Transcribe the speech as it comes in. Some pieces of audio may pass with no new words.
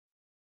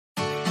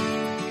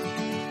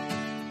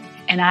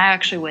And I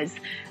actually was,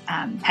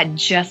 had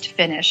just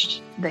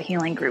finished the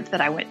healing group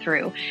that I went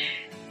through.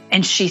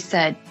 And she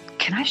said,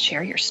 can I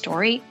share your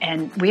story?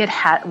 And we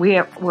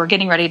were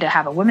getting ready to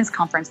have a women's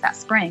conference that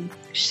spring.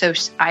 So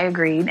I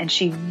agreed, and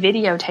she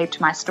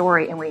videotaped my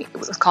story, and it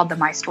was called the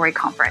My Story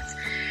Conference.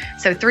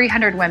 So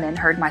 300 women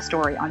heard my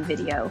story on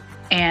video,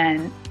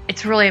 and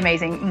it's really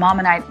amazing. Mom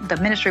and I, the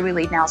ministry we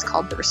lead now is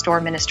called the Restore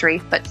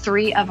Ministry, but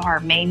 3 of our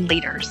main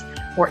leaders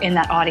were in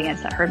that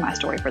audience that heard my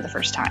story for the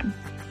first time.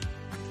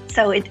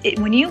 So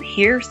when you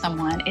hear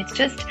someone, it's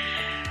that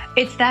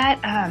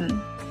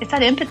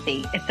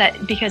empathy. It's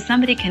that because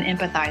somebody can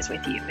empathize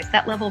with you. It's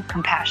that level of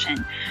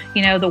compassion.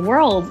 You know, the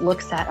world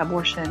looks at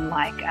abortion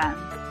like,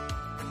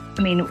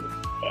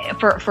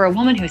 for a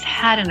woman who's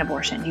had an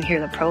abortion, you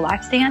hear the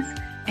pro-life stance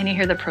and you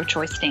hear the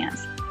pro-choice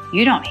stance.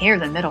 You don't hear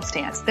the middle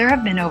stance. There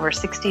have been over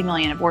 60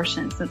 million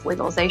abortions since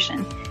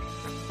legalization,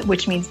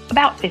 which means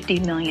about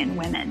 50 million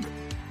women.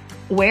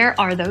 Where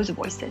are those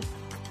voices?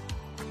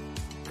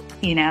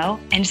 You know?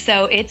 And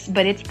so it's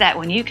that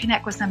when you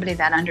connect with somebody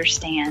that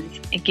understands,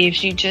 it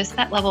gives you just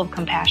that level of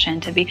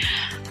compassion to be,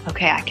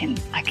 okay, I can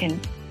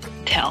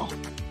tell.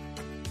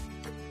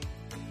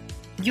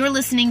 You're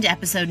listening to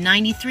episode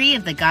 93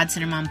 of the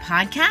God-Centered Mom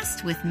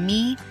podcast with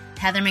me,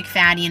 Heather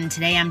McFadden, and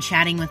today I'm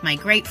chatting with my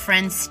great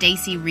friend,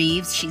 Stacey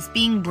Reeves. She's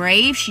being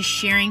brave. She's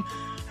sharing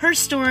her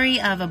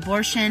story of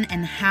abortion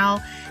and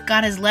how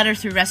God has led her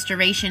through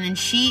restoration. And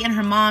she and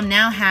her mom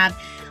now have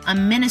a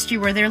ministry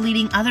where they're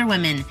leading other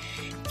women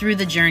through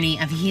the journey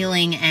of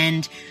healing.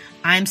 And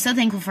I'm so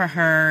thankful for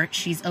her.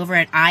 She's over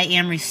at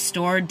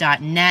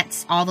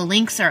IamRestored.net. All the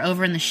links are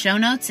over in the show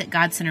notes at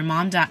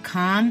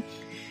GodCenteredMom.com.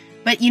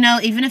 But, you know,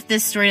 even if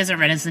this story doesn't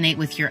resonate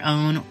with your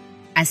own,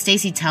 as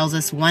Stacey tells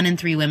us, 1 in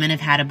 3 women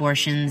have had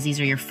abortions. These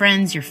are your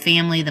friends, your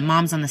family, the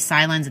moms on the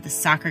sidelines at the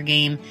soccer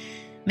game.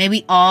 May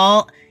we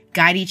all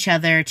guide each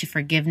other to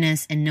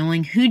forgiveness and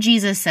knowing who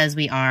Jesus says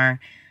we are.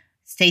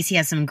 Stacey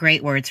has some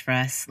great words for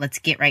us. Let's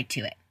get right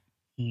to it.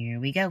 Here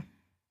we go.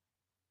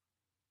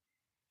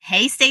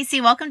 Hey,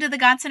 Stacey, welcome to the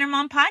God-Centered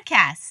Mom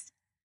podcast.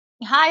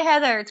 Hi,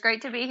 Heather. It's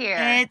great to be here.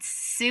 It's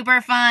super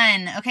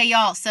fun. Okay,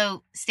 y'all.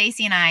 So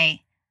Stacey and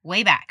I,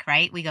 way back,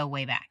 right? We go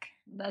way back.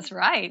 That's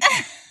right.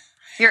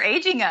 You're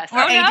aging us.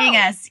 We're aging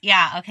us.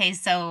 Yeah. Okay.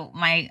 So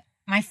my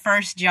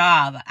first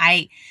job,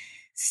 I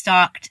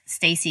stalked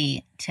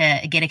Stacey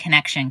to get a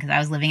connection because I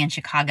was living in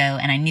Chicago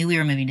and I knew we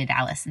were moving to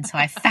Dallas. And so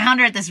I found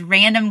her at this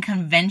random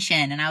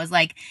convention and I was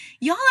like,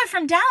 y'all are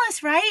from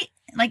Dallas, right?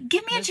 Like,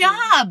 give me a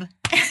job.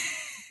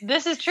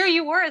 This is true.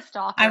 You were a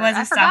stalker. I was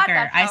a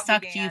stalker. I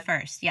stalked you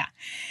first. Yeah.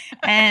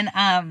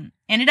 And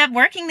ended up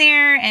working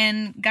there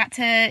and got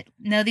to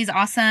know these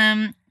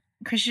awesome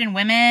Christian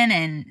women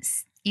and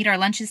eat our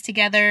lunches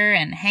together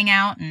and hang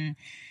out and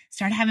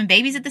started having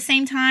babies at the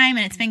same time.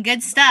 And it's been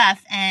good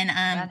stuff. And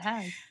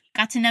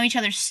got to know each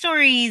other's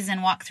stories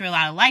and walk through a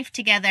lot of life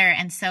together.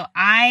 And so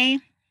I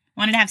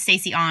wanted to have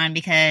Stacey on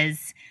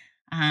because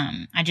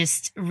I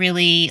just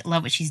really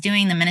love what she's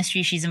doing, the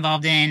ministry she's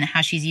involved in,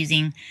 how she's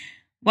using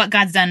what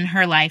God's done in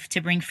her life to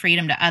bring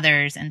freedom to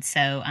others. And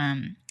so,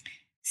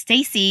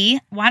 Stacey,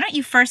 why don't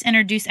you first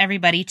introduce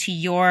everybody to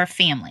your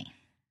family?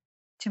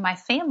 To my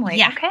family?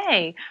 Yeah.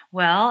 Okay.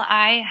 Well,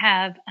 I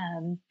have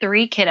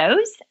 3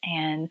 kiddos,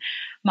 and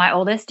my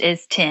oldest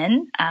is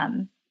 10.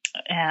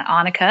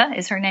 Annika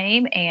is her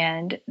name.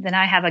 And then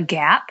I have a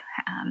gap.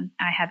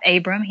 I have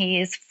Abram. He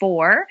is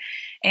 4.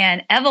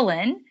 And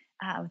Evelyn,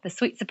 the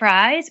sweet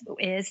surprise,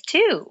 is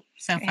 2.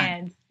 So fun.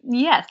 And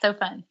yeah, so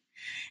fun.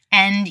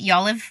 And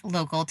y'all live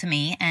local to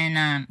me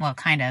and, well,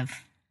 kind of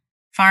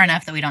far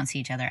enough that we don't see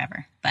each other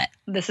ever, but.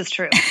 This is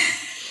true.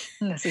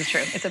 This is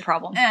true. It's a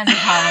problem.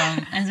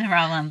 It's a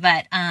problem.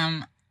 But,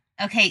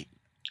 okay,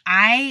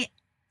 I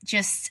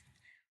just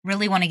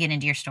really want to get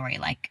into your story,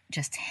 like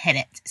just hit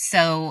it.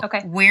 So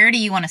okay. Where do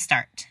you want to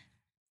start?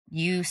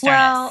 You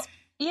start us.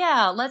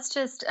 Yeah, let's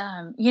just,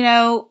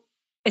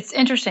 it's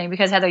interesting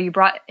because Heather, you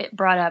brought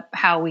up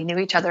how we knew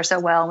each other so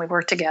well and we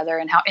worked together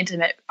and how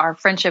intimate our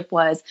friendship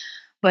was.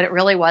 But it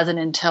really wasn't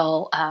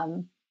until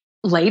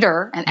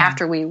later and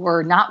after we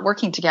were not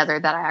working together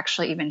that I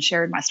actually even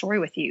shared my story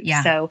with you.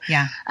 Yeah. So,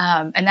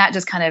 and that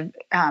just kind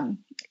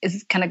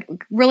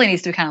of really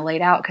needs to be kind of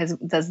laid out because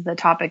the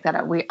topic that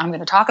I'm going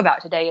to talk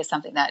about today is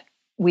something that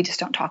we just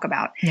don't talk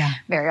about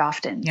very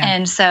often. Yeah.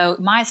 And so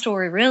my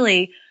story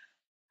really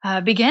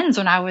begins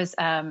when I was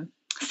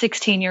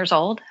 16 years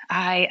old.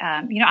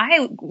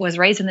 I was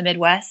raised in the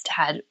Midwest,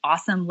 had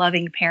awesome,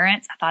 loving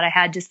parents. I thought I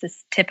had just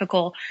this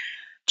typical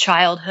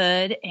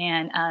childhood.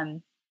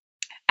 And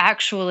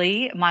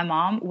actually, my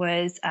mom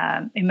was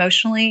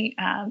emotionally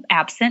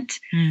absent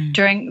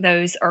during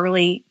those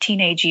early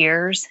teenage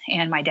years.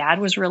 And my dad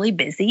was really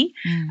busy.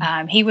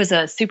 He was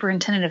a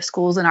superintendent of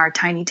schools in our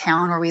tiny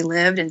town where we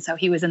lived. And so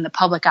he was in the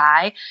public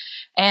eye.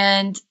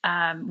 And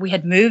we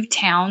had moved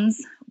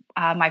towns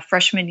my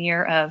freshman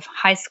year of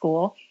high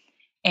school.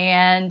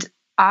 And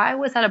I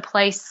was at a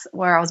place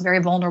where I was very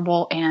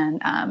vulnerable,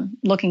 and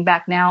looking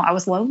back now, I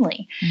was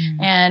lonely.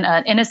 And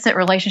an innocent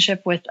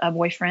relationship with a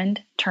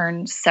boyfriend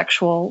turned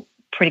sexual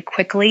pretty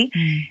quickly.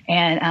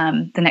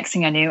 And the next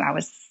thing I knew, I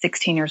was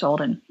 16 years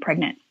old and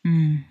pregnant.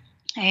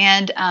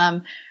 And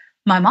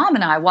my mom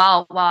and I,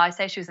 while I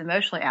say she was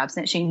emotionally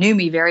absent, she knew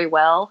me very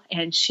well,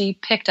 and she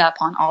picked up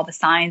on all the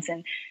signs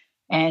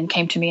and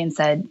came to me and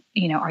said,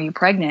 are you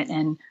pregnant?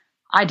 And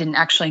I didn't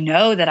actually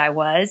know that I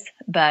was,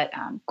 but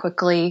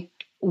quickly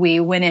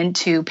we went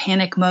into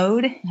panic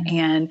mode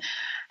and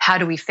how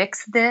do we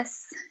fix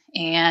this?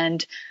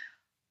 And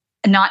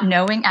not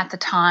knowing at the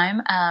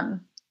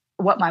time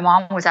what my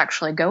mom was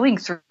actually going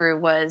through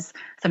was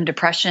some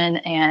depression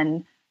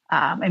and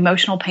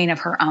emotional pain of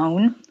her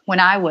own. When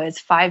I was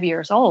 5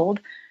 years old,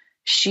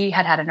 she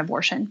had an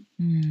abortion.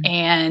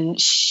 And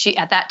she,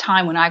 at that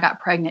time when I got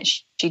pregnant,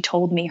 she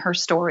told me her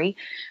story.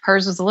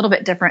 Hers was a little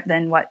bit different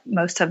than what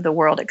most of the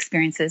world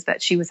experiences,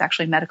 but she was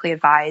actually medically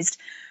advised.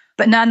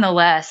 But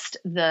nonetheless,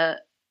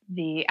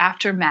 the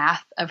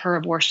aftermath of her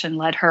abortion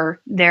led her,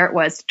 there it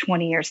was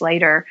 20 years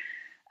later,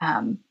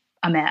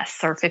 a mess,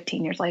 or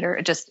 15 years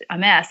later, just a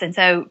mess. And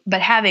so,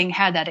 but having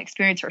had that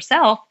experience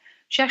herself,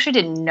 she actually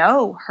didn't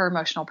know her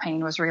emotional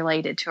pain was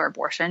related to her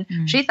abortion.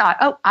 She thought,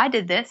 oh, I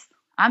did this.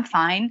 I'm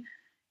fine.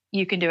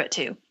 You can do it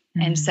too.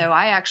 And so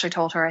I actually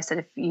told her, I said,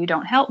 if you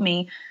don't help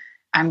me,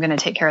 I'm going to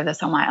take care of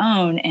this on my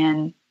own.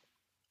 And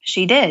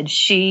she did.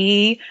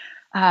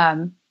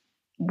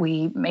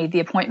 We made the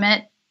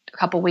appointment a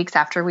couple weeks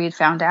after we had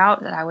found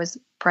out that I was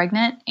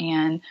pregnant.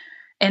 And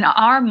in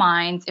our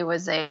minds, it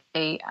was a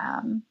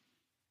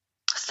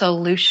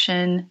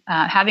solution.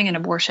 Having an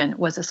abortion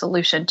was a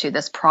solution to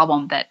this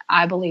problem that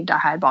I believed I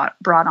had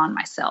brought on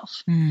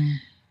myself.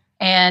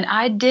 And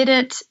I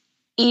didn't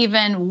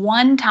even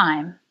one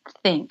time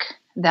think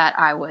that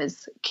I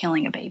was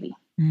killing a baby.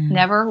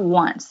 Never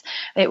once.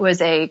 It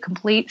was a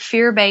complete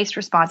fear-based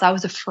response. I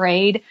was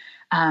afraid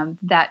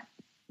that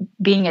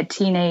being a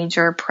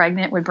teenager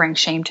pregnant would bring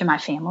shame to my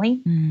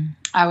family.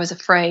 I was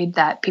afraid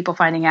that people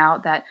finding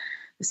out that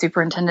the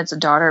superintendent's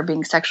daughter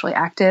being sexually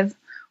active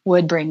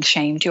would bring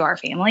shame to our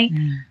family.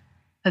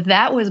 But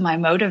that was my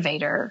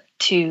motivator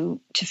to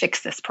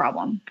fix this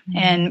problem.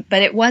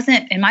 But it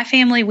wasn't in my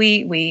family.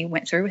 We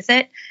went through with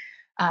it.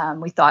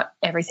 We thought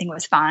everything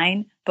was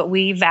fine, but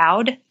we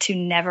vowed to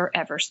never,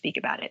 ever speak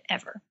about it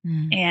ever.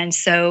 And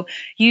so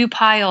you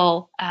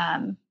pile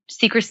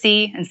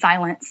secrecy and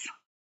silence,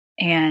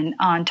 and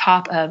on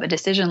top of a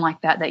decision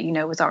like that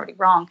was already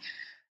wrong,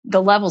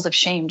 the levels of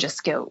shame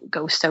just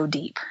go so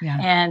deep.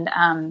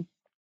 And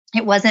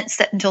it wasn't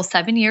until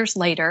 7 years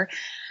later,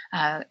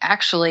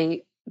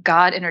 actually,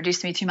 God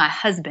introduced me to my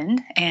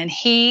husband, and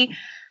he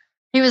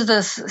was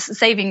the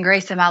saving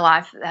grace in my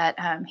life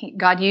that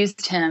God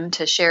used him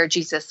to share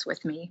Jesus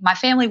with me. My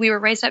family, we were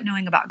raised up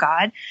knowing about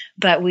God,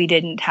 but we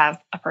didn't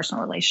have a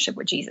personal relationship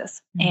with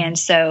Jesus. And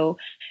so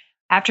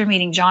after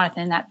meeting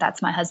Jonathan,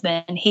 that's my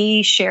husband,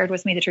 he shared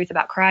with me the truth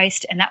about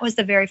Christ. And that was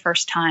the very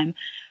first time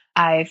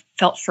I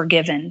felt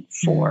forgiven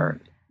for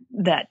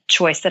that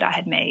choice that I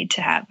had made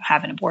to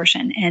have an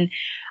abortion. And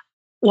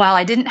while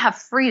I didn't have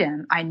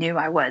freedom, I knew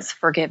I was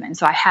forgiven.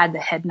 So I had the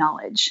head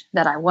knowledge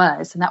that I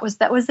was, and that was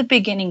the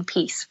beginning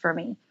piece for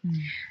me.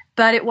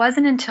 But it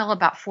wasn't until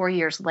about 4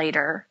 years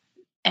later,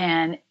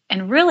 and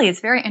really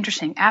it's very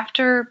interesting.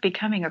 After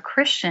becoming a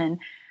Christian,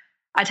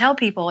 I tell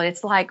people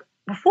it's like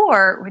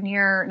before, when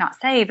you're not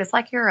saved, it's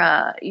like you're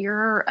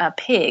a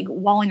pig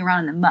walling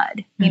around in the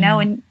mud,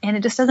 and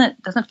it just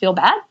doesn't feel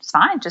bad. It's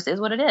fine. It just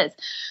is what it is.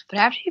 But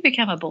after you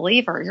become a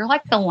believer, you're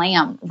like the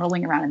lamb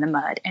rolling around in the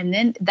mud. And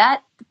then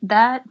that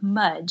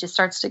mud just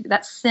starts to,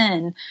 that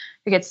sin,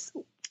 it gets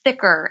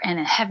thicker and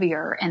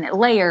heavier and it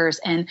layers.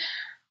 And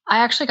I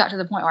actually got to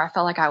the point where I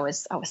felt like I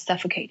was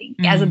suffocating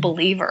as a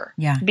believer,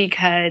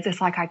 because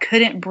it's like I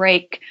couldn't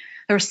break.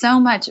 There was so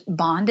much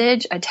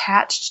bondage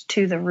attached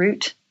to the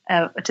root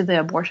to the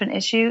abortion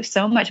issue,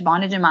 so much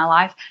bondage in my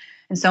life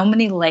and so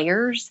many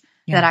layers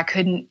that I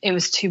couldn't, it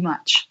was too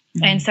much.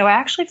 And so I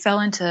actually fell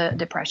into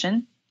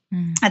depression.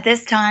 At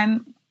this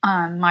time,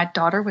 my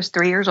daughter was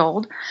 3 years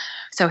old.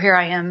 So here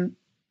I am,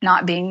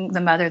 not being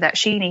the mother that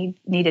she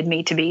needed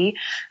me to be.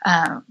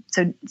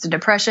 So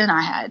depression,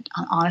 I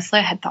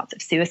had thoughts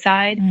of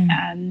suicide,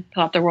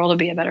 thought the world would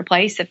be a better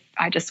place if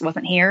I just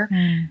wasn't here.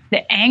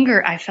 The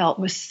anger I felt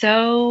was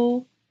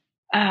so,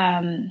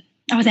 I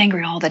was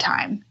angry all the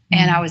time.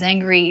 And I was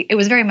angry. It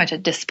was very much a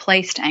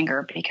displaced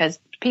anger, because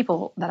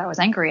people that I was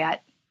angry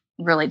at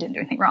really didn't do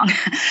anything wrong.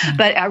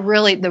 But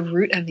the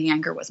root of the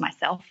anger was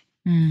myself.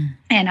 And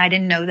I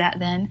didn't know that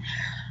then.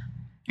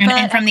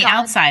 And from the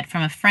outside,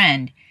 from a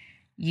friend,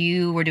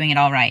 you were doing it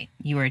all right.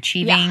 You were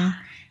achieving.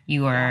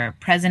 You were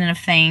president of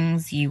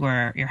things.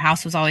 Your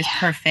house was always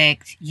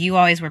perfect. You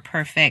always were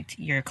perfect.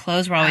 Your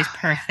clothes were always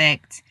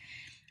perfect.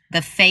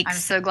 The fake. I'm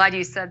so glad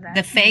you said that.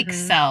 The fake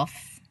self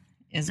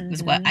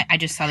is what I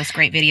just saw this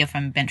great video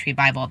from Bent Tree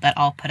Bible that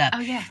I'll put up.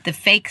 The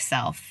fake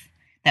self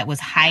that was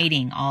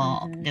hiding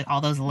all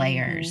those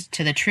layers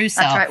to the true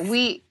self. That's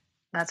right.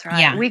 That's right.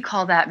 Yeah. We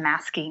call that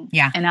masking.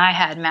 Yeah. And I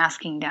had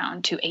masking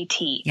down to a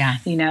T. Yeah.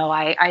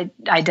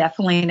 I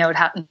definitely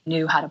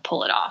knew how to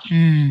pull it off.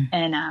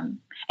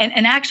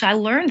 And actually, I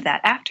learned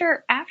that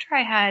after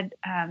I had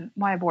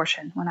my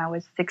abortion when I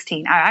was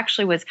 16. I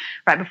actually was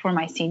right before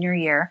my senior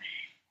year,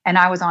 and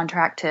I was on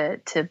track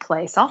to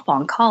play softball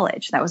in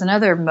college. That was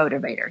another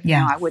motivator. You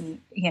know, I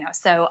wouldn't,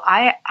 so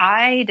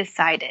I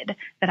decided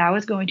that I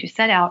was going to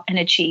set out and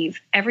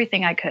achieve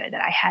everything I could,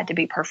 that I had to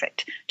be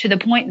perfect, to the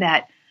point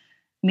that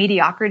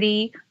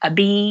mediocrity, a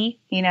B,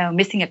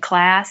 missing a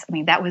class, I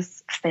mean, that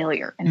was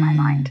failure in my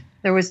mind.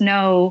 There was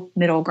no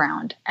middle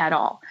ground at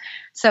all.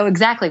 So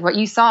exactly what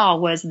you saw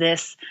was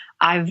this.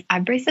 I've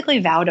basically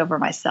vowed over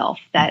myself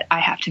that I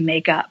have to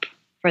make up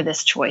for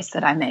this choice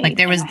that I made. Like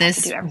there was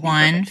this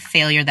one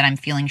failure that I'm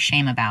feeling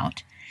shame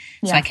about.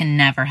 So I can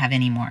never have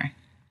any more.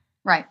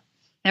 Right.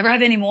 Never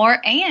have any more.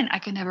 And I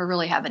can never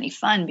really have any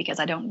fun because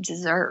I don't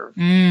deserve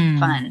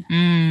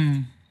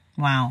fun.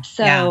 Wow.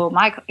 So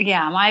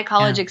my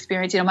college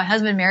experience, my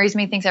husband marries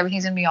me, thinks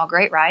everything's going to be all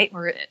great, right?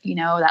 Or,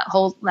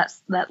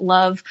 that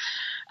love,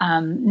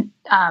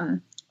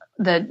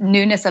 the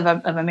newness of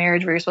a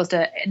marriage where you're supposed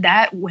to,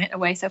 that went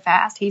away so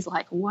fast. He's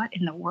like, what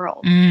in the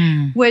world?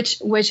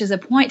 Which is a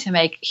point to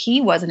make.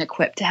 He wasn't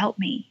equipped to help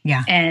me.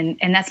 Yeah. And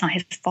that's not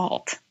his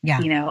fault.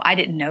 Yeah. I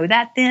didn't know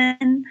that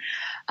then.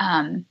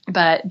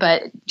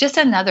 But just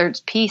another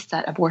piece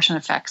that abortion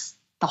affects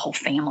the whole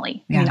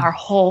family. I mean, our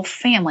whole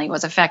family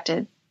was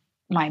affected,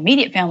 my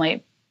immediate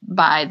family,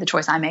 by the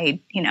choice I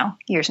made,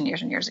 years and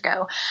years and years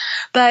ago.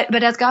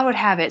 But as God would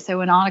have it, so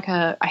when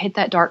Annika, I hit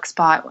that dark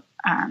spot,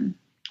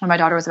 when my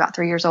daughter was about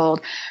 3 years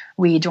old,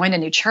 we joined a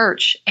new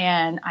church,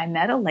 and I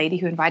met a lady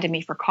who invited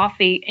me for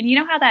coffee. And you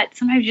know how that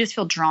sometimes you just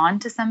feel drawn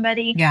to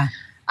somebody? Yeah.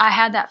 I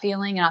had that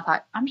feeling, and I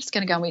thought, I'm just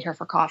going to go meet her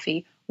for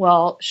coffee.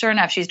 Well, sure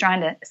enough, she's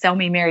trying to sell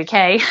me Mary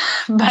Kay.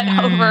 But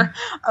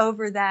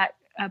over that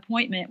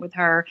appointment with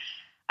her,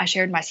 I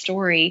shared my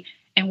story.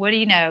 And what do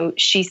you know?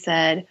 She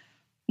said,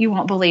 you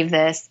won't believe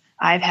this.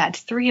 I've had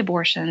 3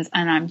 abortions,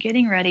 and I'm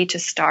getting ready to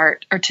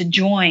start or to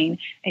join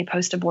a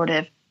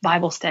post-abortive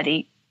Bible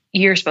study.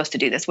 You're supposed to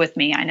do this with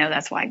me. I know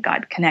that's why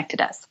God connected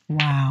us.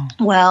 Wow.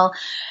 Well,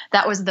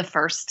 that was the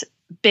first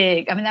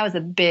that was a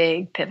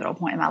big pivotal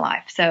point in my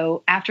life.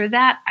 So after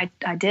that,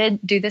 I did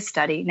do this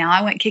study. Now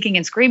I went kicking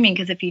and screaming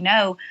because if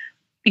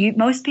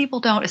most people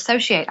don't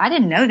associate. I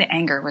didn't know the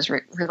anger was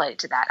related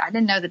to that. I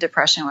didn't know the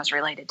depression was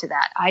related to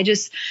that. I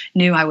just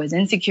knew I was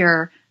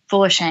insecure,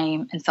 full of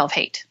shame, and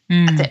self-hate.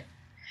 That's it.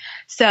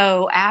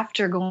 So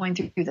after going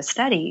through the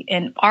study,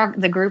 and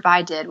the group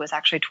I did was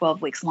actually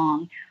 12 weeks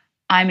long.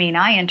 I mean,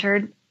 I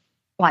entered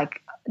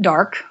like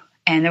dark,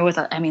 and there was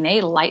a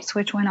light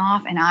switch went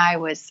off, and I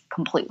was a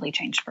completely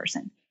changed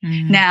person.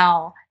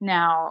 Now,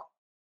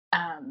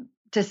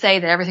 to say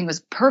that everything was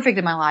perfect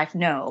in my life,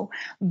 no,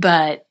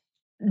 but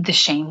the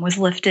shame was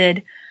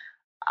lifted.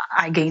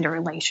 I gained a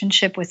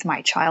relationship with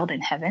my child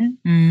in heaven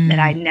that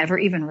I never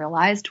even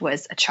realized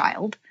was a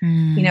child.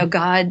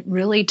 God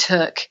really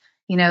took,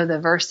 the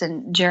verse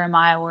in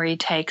Jeremiah where he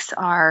takes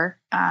our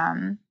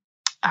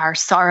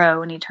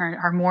sorrow and he turned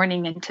our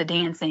mourning into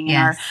dancing and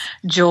our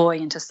joy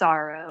into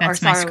sorrow.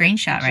 That's my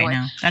screenshot right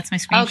now. That's my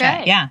screenshot.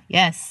 Okay. Yeah.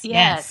 Yes.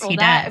 Well,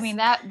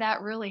 that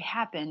really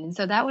happened. And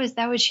so that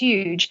was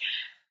huge.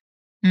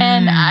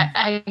 And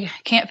I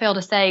can't fail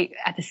to say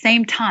at the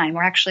same time,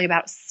 we're actually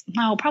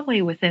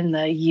probably within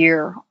the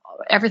year,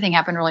 everything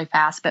happened really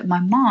fast, but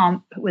my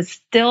mom was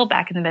still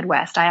back in the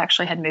Midwest. I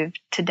actually had moved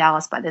to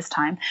Dallas by this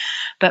time,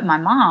 but my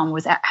mom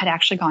had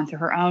actually gone through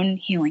her own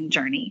healing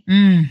journey.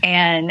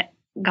 And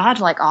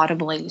God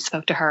audibly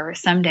spoke to her,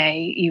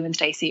 someday you and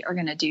Stacy are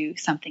going to do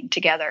something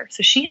together.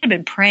 So she had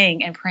been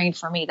praying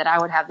for me that I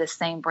would have this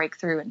same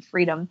breakthrough and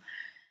freedom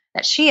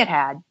that she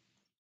had.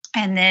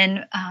 And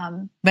then,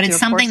 but it's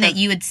something that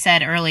you had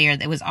said earlier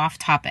that was off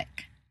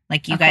topic.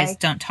 Like you guys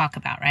don't talk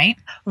about, right?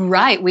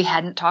 Right. We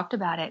hadn't talked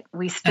about it.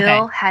 We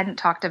still hadn't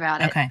talked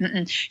about it.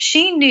 Okay.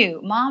 She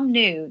knew, Mom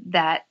knew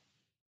that,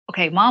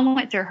 Mom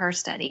went through her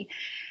study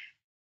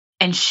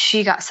and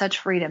she got such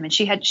freedom, and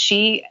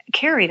she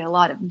carried a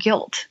lot of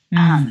guilt,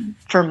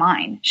 for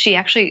mine. She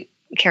actually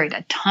carried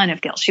a ton of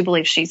guilt. She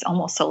believes she's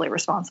almost solely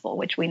responsible,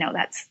 which we know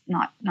that's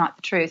not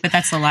the truth. But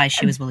that's the lie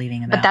she was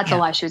believing about. But that's the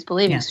lie she was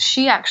believing. Yeah. So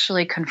she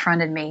actually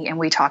confronted me, and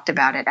we talked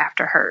about it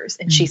after hers.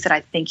 And she said, I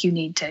think you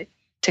need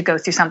to go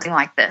through something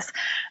like this.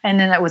 And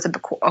then it was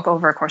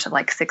over a course of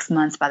 6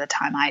 months by the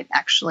time I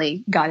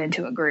actually got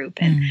into a group.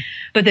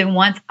 But then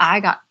once I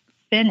got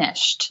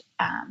finished,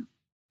 I'm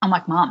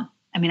like, Mom,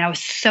 I was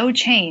so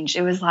changed.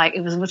 It was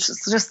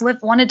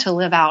wanted to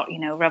live out,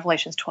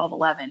 Revelations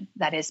 12:11.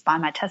 That is by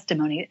my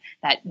testimony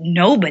that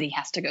nobody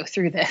has to go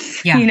through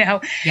this,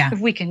 if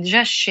we can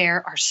just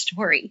share our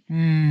story,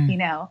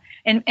 and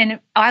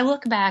I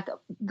look back,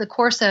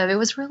 it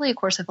was really a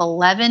course of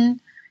 11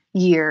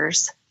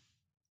 years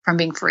from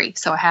being free.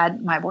 So I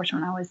had my abortion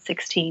when I was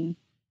 16,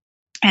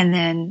 and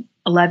then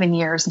 11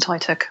 years until I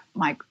took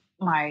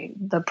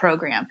the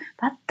program.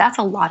 That's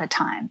a lot of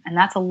time, and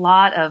that's a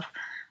lot of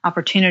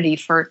opportunity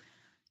for,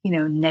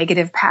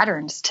 negative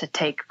patterns to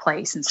take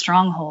place and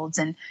strongholds.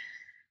 And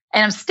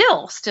And I'm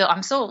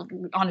still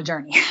on a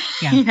journey.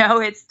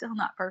 Yeah. It's still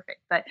not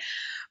perfect, but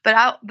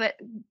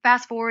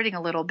fast forwarding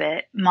a little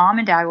bit, Mom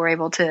and Dad were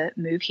able to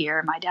move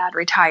here. My dad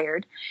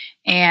retired,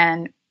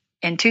 and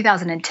in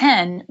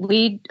 2010,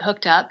 we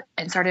hooked up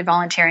and started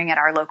volunteering at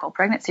our local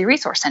pregnancy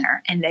resource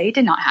center, and they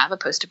did not have a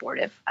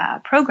post-abortive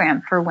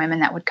program for women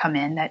that would come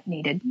in that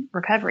needed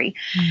recovery,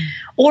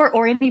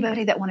 or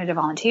anybody that wanted to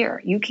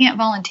volunteer. You can't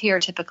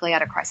volunteer typically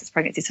at a crisis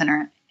pregnancy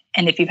center,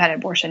 and if you've had an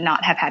abortion,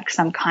 not have had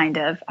some kind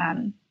of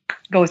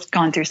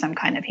gone through some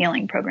kind of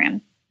healing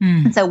program.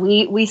 And so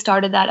we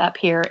started that up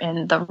here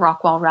in the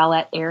Rockwall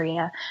Rowlett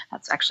area.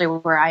 That's actually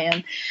where I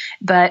am.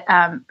 But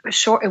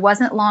it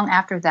wasn't long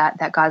after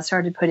that God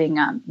started putting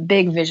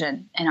big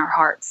vision in our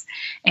hearts.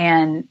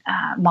 And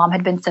Mom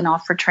had been sent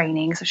off for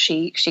training, so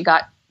she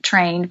got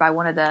trained by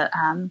one of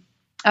the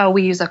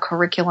we use a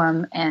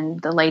curriculum,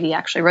 and the lady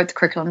actually wrote the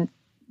curriculum.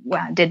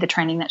 Did the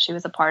training that she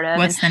was a part of.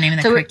 What's the name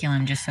of the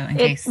curriculum, just so in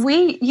case?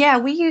 We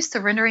use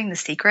Surrendering the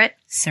Secret.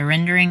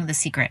 Surrendering the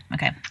Secret.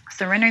 Okay.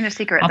 Surrendering the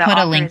Secret. I'll put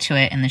a link to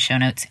it in the show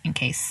notes in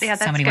case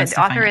somebody wants to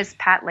find it. The author is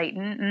Pat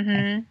Layton.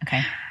 Mm-hmm.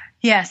 Okay.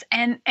 Yes,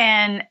 and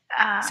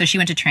so she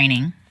went to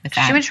training with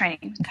that. She went to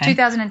training. Okay.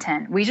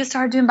 2010. We just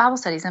started doing Bible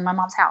studies in my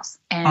mom's house,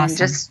 and awesome.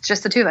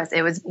 just the two of us.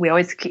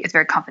 It's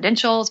very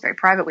confidential. It's very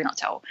private. We don't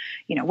tell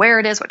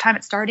where it is, what time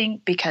it's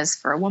starting, because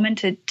for a woman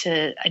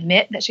to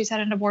admit that she's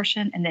had an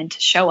abortion and then to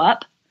show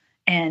up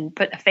and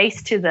put a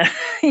face to the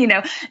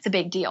it's a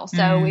big deal.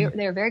 So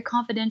they were very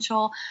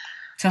confidential.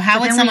 So how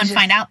would someone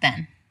find out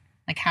then?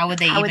 Like, how would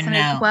they even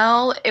know?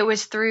 Well, it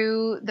was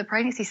through the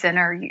pregnancy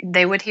center.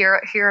 They would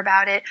hear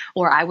about it,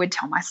 or I would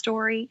tell my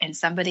story, and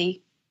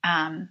somebody.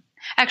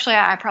 Actually,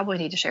 I probably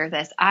need to share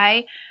this.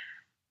 I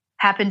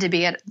happened to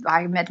be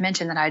I had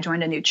mentioned that I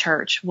joined a new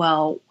church.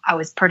 Well, I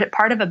was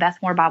part of a Beth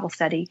Moore Bible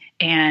study,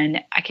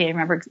 and I can't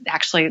remember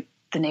actually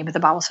the name of the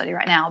Bible study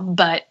right now,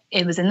 but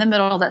it was in the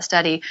middle of that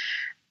study.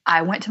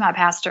 I went to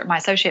my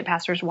associate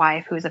pastor's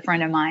wife, who is a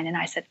friend of mine, and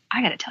I said,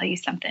 I got to tell you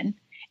something.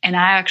 And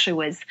I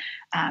actually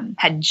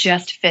had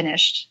just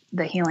finished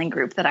the healing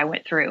group that I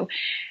went through.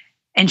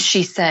 And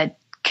she said,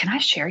 can I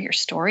share your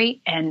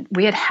story? And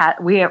we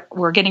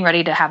were getting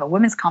ready to have a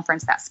women's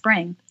conference that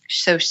spring.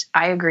 So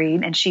I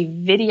agreed, and she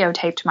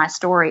videotaped my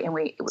story, and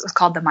it was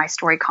called the My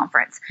Story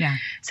Conference. Yeah.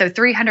 So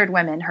 300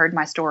 women heard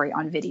my story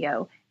on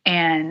video,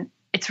 and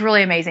it's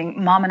really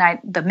amazing. Mom and I,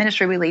 the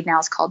ministry we lead now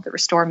is called the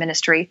Restore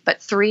Ministry, but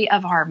 3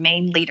 of our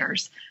main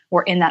leaders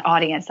were in that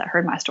audience that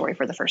heard my story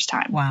for the first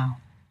time. Wow.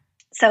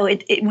 So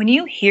when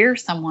you hear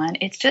someone,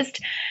 it's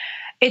that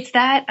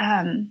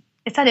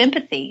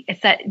empathy.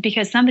 It's that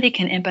because somebody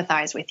can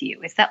empathize with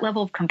you. It's that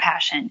level of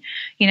compassion.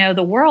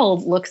 The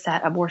world looks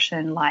at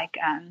abortion like,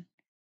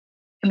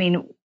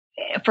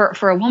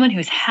 for a woman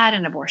who's had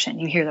an abortion,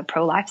 you hear the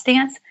pro-life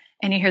stance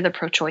and you hear the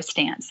pro-choice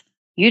stance.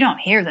 You don't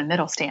hear the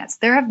middle stance.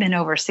 There have been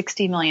over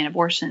 60 million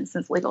abortions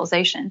since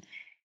legalization,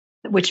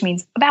 which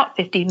means about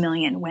 50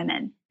 million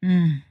women.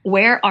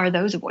 Where are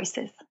those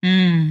voices?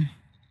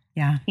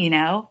 Yeah.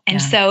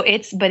 So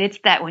it's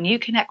that when you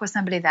connect with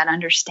somebody that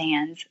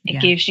understands, it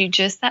gives you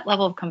just that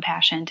level of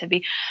compassion to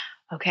be,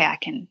 okay, I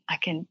can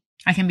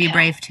be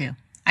brave too.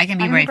 I can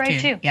be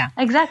brave too. Yeah,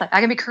 exactly.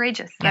 I can be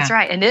courageous. That's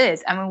right. And it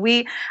is.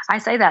 I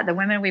say that the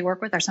women we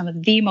work with are some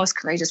of the most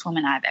courageous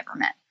women I've ever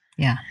met.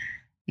 Yeah.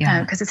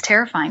 Yeah. Because it's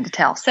terrifying to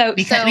tell.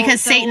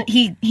 Because Satan,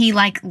 he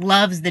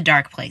loves the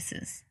dark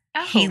places.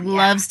 He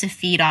loves to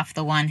feed off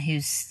the one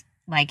who's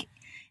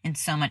in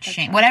so much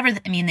shame. Right. Whatever,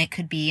 it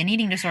could be an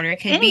eating disorder.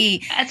 It could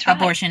be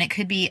abortion. It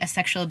could be a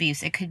sexual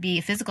abuse. It could be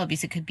a physical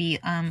abuse. It could be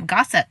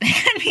gossip.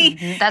 It could be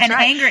an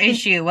anger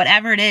issue.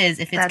 Whatever it is,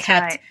 if it's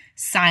kept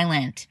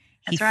silent,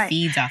 he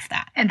feeds off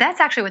that. And that's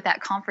actually what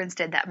that conference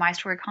did, that My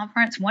Story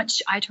conference.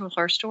 Once I told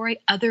her story,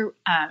 I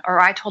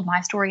told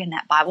my story in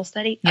that Bible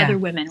study, other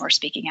women were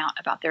speaking out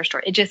about their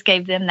story. It just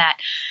gave them that.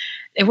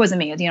 It wasn't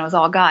me, it was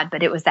all God,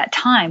 but it was that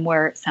time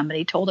where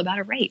somebody told about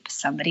a rape,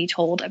 somebody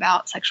told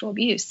about sexual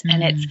abuse.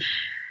 And it's,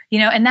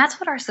 and that's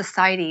what our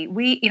society,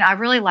 I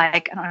really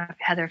like, I don't know,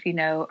 Heather,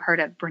 if heard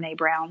of Brene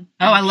Brown.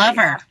 Oh, I love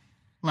her.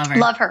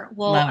 Love her.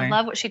 Well, I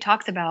love what she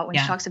talks about when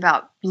she talks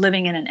about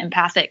living in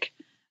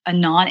a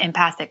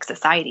non-empathic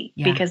society,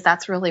 because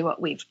that's really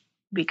what we've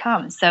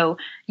become. So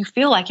you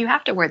feel like you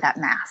have to wear that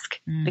mask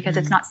because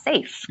it's not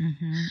safe.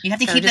 You have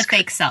to keep the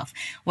fake self.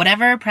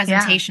 Whatever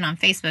presentation on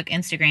Facebook,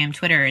 Instagram,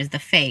 Twitter is the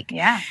fake.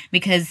 Yeah.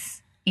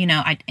 Because, in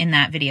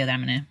that video that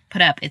I'm going to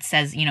put up, it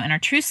says, in our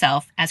true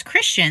self, as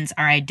Christians,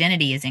 our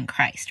identity is in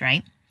Christ,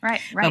 right? Right.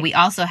 But we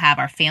also have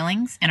our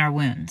failings and our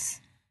wounds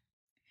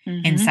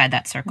inside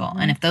that circle.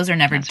 And if those are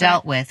never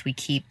dealt with, we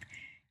keep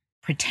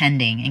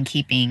pretending and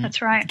keeping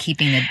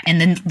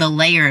and then the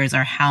layers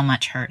are how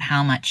much hurt,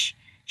 how much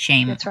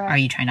shame are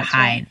you trying to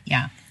hide?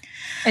 Yeah.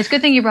 It's a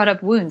good thing you brought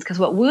up wounds, because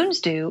what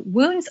wounds do,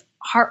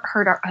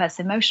 hurt us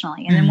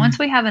emotionally. And then once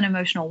we have an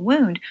emotional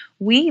wound,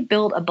 we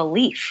build a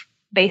belief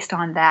based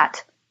on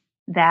that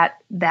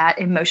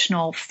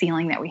emotional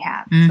feeling that we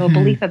have. So a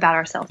belief about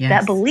ourselves.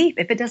 That belief,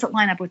 if it doesn't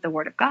line up with the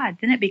Word of God,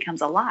 then it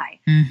becomes a lie.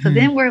 So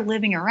then we're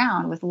living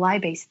around with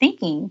lie-based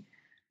thinking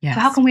Yes.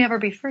 So how can we ever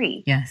be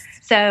free? Yes.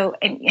 So,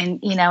 and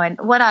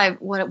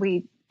what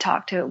we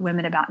talk to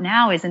women about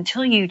now is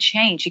until you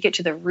change, you get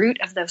to the root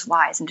of those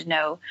lies and to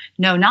know,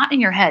 not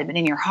in your head, but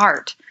in your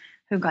heart,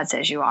 who God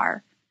says you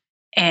are.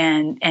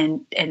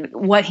 And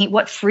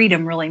what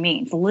freedom really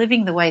means,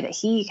 living the way that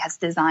He has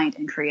designed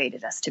and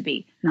created us to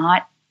be,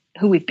 not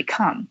who we've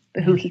become,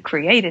 but who He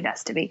created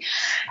us to be.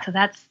 So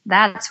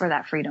that's where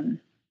that freedom,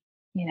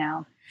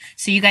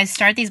 So you guys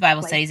start these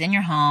Bible studies in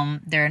your home.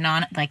 They're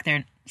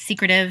they're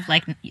secretive,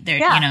 they're,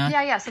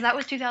 Yeah. So that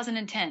was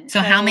 2010. So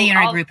how many in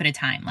a group at a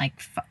time?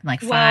 Like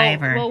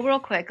five or? Well, real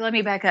quick, let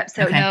me back up.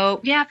 So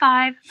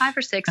five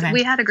or six. Okay.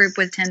 We had a group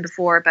with 10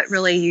 before, but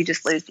really you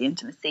just lose the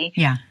intimacy.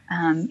 Yeah.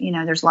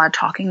 There's a lot of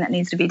talking that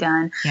needs to be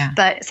done. Yeah.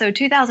 But so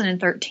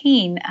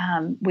 2013,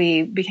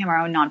 we became our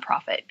own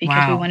nonprofit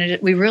because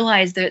we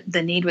realized that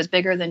the need was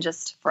bigger than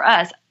just for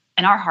us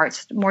and our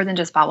hearts, more than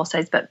just Bible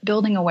studies, but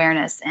building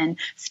awareness and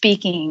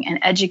speaking and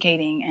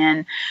educating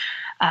and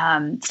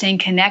staying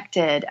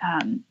connected,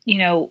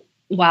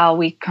 while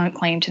we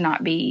claim to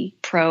not be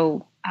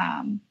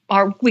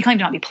or we claim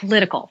to not be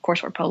political. Of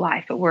course, we're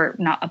pro-life, but we're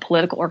not a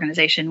political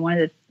organization. One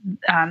of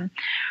the,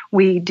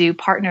 we do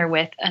partner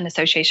with an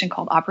association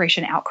called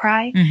Operation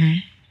Outcry. Mm-hmm.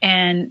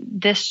 And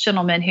this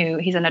gentleman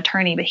he's an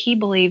attorney, but he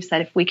believes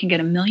that if we can get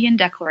 1 million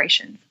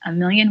declarations, 1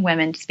 million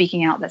women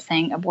speaking out that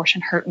saying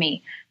abortion hurt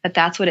me,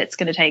 that's what it's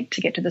going to take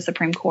to get to the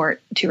Supreme Court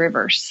to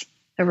reverse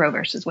the Roe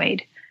versus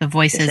Wade. The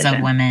voices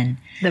of women.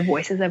 The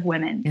voices of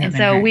women. And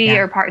so we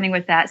are partnering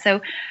with that.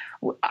 So,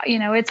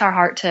 it's our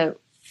heart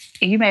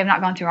you may have not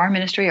gone through our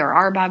ministry or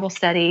our Bible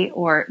study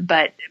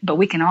but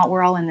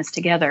we're all in this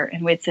together.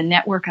 And it's a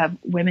network of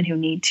women who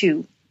need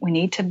to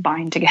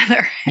bind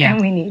together and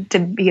we need to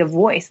be a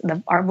voice.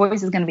 Our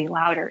voice is going to be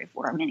louder if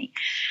we're many.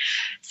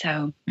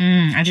 So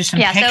I'm just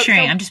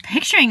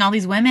picturing all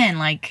these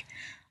women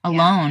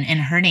alone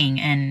and hurting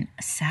and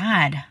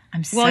sad.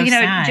 I'm so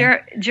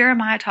sad.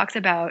 Jeremiah talks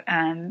about,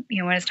 when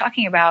it's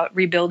talking about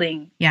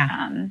rebuilding.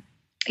 Jerusalem.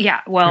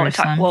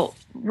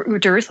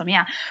 Jerusalem.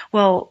 Yeah.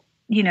 Well,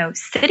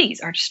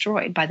 cities are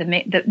destroyed by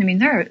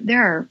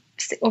there are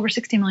over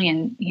 60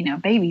 million,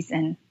 babies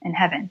in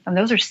heaven. And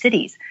those are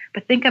cities.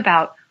 But think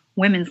about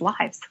women's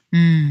lives,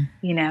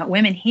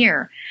 women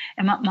here.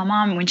 And my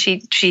mom, when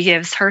she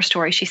gives her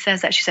story, she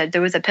said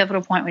there was a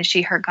pivotal point when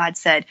she heard God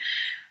said,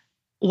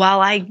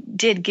 while I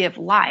did give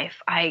life,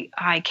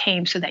 I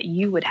came so that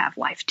you would have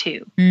life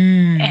too.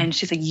 And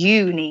she said,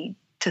 you need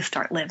to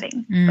start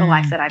living the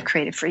life that I've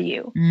created for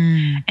you.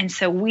 And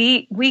so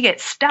we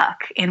get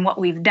stuck in what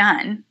we've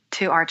done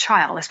to our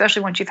child,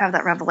 especially once you've had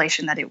that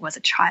revelation that it was a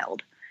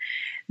child,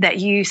 that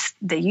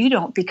you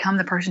don't become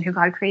the person who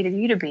God created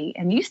you to be.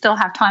 And you still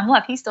have time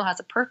left. He still has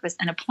a purpose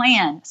and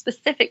a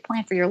specific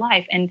plan for your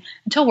life. And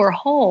until we're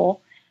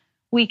whole,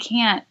 we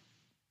can't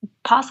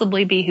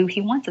possibly be who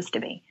He wants us to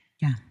be.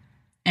 Yeah.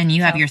 And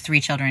you have your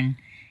 3 children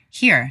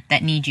here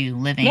that need you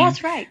living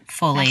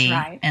fully. That's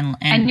right.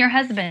 And your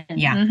husband.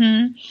 Yeah.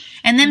 Mm-hmm.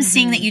 And them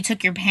seeing that you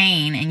took your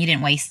pain and you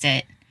didn't waste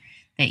it,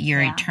 that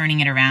you're turning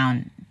it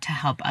around to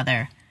help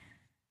other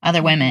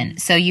women.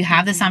 So you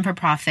have this on for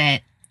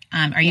profit.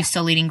 Are you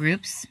still leading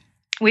groups?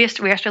 We are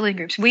still leading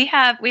groups. We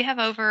have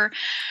over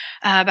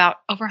over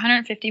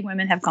 150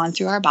 women have gone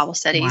through our Bible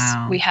studies.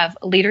 Wow. We have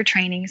leader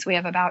trainings. We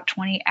have about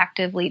 20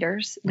 active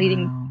leaders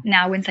leading. Wow.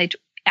 Now, I wouldn't say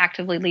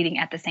actively leading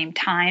at the same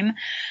time,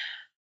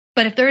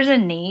 but if there's a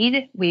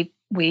need,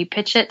 we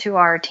pitch it to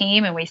our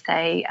team and we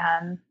say,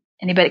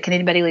 can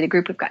anybody lead a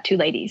group? We've got 2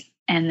 ladies,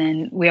 and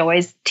then we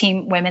always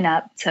team women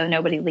up so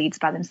nobody leads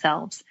by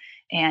themselves.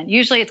 And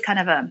usually it's kind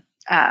of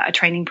a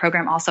training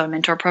program, also a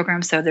mentor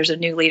program. So there's a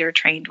new leader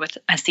trained with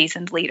a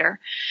seasoned leader.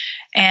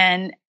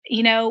 And,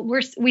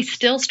 we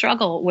still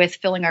struggle with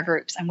filling our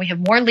groups, and we have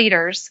more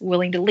leaders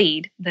willing to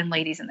lead than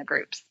ladies in the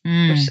groups.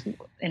 Which,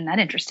 isn't that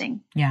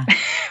interesting? Yeah.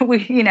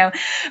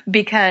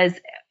 Because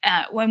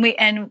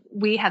when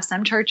we have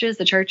some churches,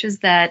 the churches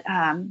that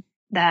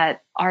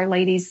our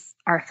ladies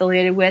are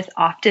affiliated with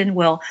often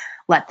will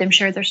let them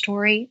share their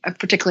story,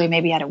 particularly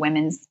maybe at a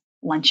women's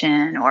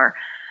luncheon or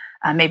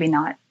maybe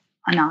not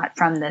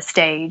from the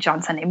stage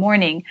on Sunday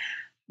morning,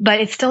 but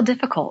it's still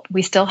difficult.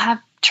 We still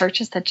have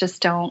churches that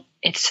just don't,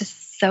 it's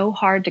just so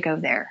hard to go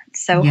there.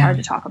 It's so hard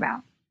to talk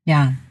about.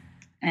 Yeah.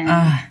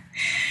 And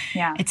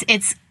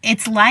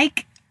It's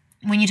like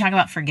when you talk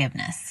about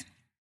forgiveness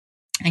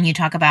and you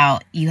talk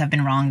about you have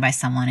been wronged by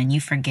someone and you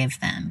forgive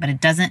them, but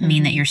it doesn't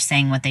mean that you're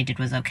saying what they did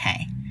was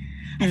okay.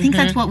 I think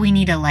that's what we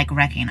need to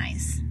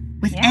recognize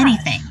with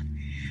anything.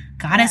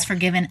 God has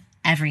forgiven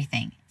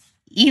everything.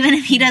 Even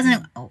if He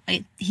doesn't,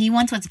 He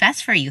wants what's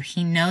best for you.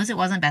 He knows it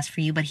wasn't best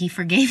for you, but He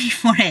forgave you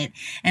for it.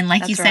 And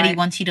like you said, He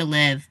wants you to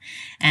live.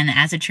 And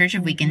as a church,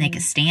 if we can take a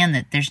stand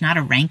that there's not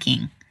a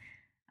ranking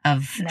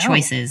of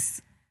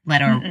choices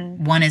that are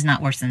one is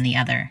not worse than the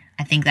other.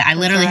 I think that I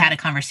literally had a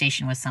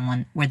conversation with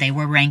someone where they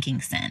were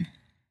ranking sin.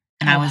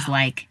 And I was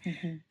like,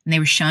 and they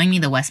were showing me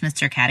the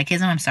Westminster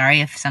Catechism. I'm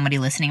sorry if somebody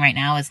listening right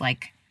now is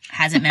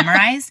hasn't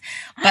memorized,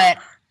 but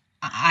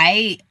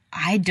I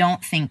I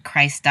don't think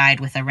Christ died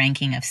with a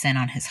ranking of sin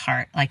on his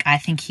heart. Like, I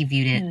think he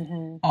viewed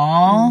it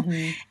all,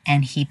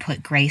 and he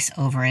put grace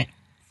over it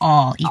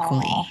all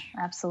equally. All.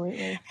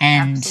 Absolutely.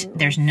 And Absolutely.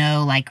 there's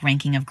no like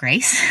ranking of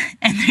grace,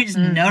 and there's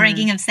no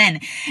ranking of sin.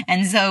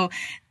 And so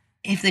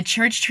if the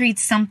church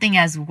treats something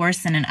as worse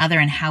than another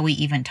and how we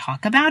even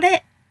talk about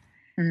it,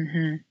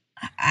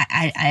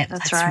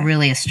 that's right.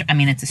 Really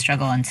it's a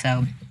struggle. And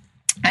so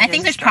I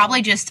think there's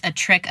probably just a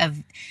trick of,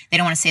 they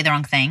don't want to say the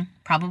wrong thing,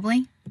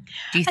 probably.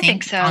 Do you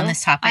think so? On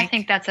this topic? I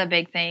think that's a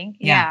big thing.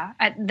 Yeah.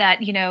 That,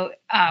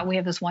 we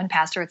have this one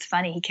pastor, it's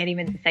funny, he can't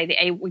even say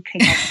the A, we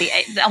can call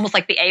it almost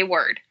like the A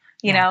word,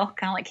 you know,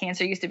 kind of like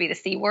cancer used to be the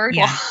C word.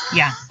 Yeah.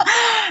 Yeah.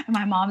 And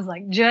my mom's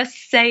like,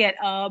 just say it,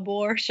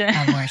 abortion.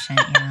 Abortion,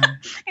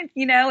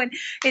 yeah. And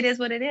it is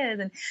what it is.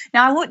 And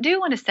now I do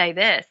want to say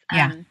this.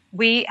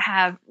 We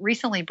have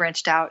recently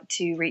branched out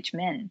to reach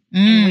men.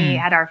 And we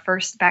had our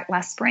first, back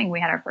last spring, we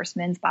had our first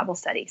men's Bible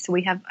study. So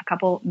we have a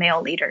couple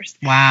male leaders.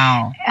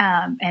 Wow.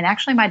 And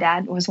actually my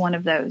dad was one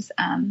of those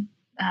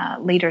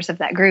leaders of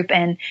that group.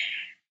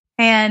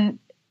 And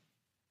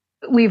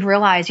we've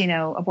realized,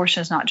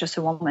 abortion is not just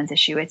a woman's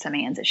issue, it's a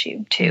man's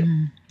issue too.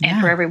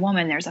 And for every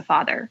woman, there's a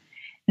father.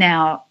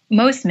 Now,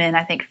 most men,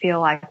 I think, feel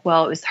like,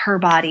 well, it was her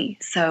body,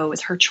 so it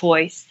was her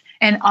choice.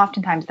 And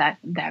oftentimes that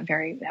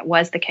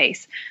was the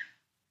case.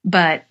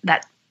 But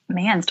that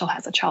man still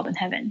has a child in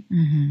heaven,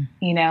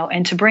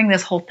 and to bring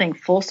this whole thing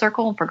full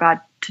circle, for God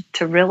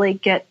to really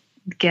get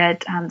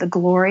the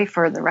glory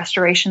for the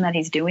restoration that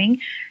he's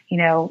doing,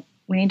 we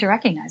need to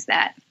recognize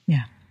that.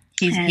 Yeah.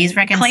 He's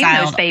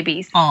reconciled those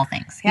babies. All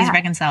things. He's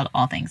reconciled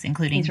all things,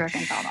 including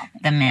the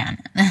man.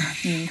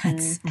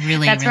 That's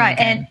really right.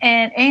 Good.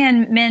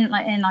 And men,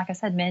 and like I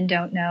said, men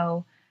don't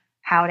know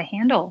how to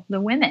handle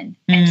the women.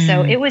 And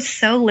so it was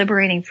so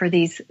liberating for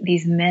these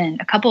men.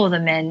 A couple of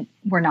the men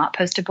were not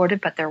post-aborted,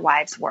 but their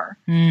wives were.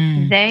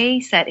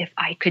 They said, if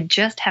I could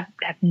just have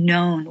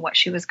known what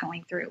she was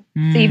going through.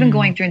 So even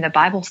going through the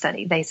Bible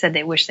study, they said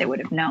they wish they would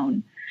have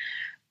known,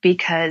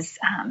 because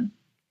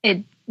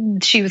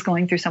she was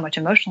going through so much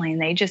emotionally,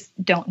 and they just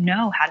don't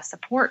know how to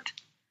support.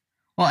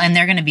 Well, and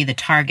they're going to be the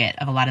target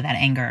of a lot of that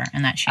anger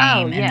and that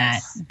shame and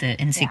that the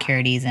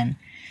insecurities and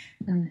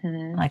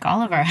like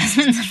all of our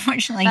husbands,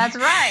 unfortunately. That's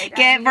right.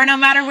 For no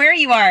matter where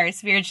you are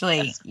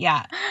spiritually.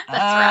 That's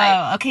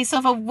right. Okay, so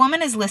if a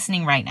woman is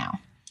listening right now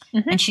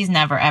and she's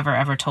never, ever,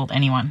 ever told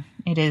anyone,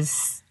 it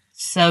is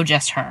so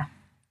just her.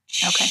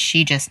 Okay.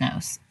 She just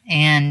knows.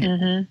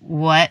 And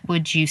what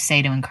would you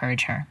say to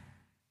encourage her?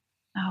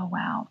 Oh,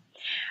 wow.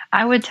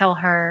 I would tell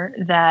her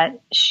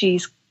that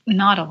she's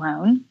not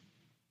alone.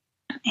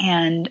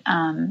 And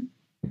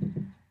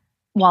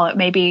while it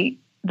may be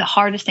the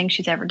hardest thing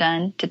she's ever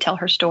done to tell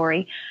her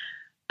story,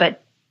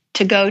 but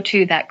to go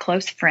to that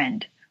close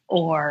friend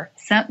or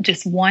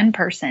just one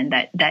person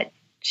that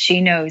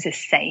she knows is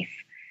safe,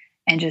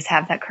 and just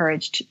have that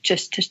courage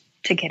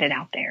to get it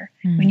out there.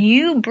 When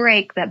you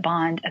break that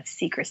bond of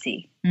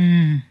secrecy,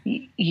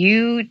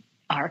 you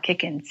are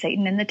kicking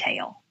Satan in the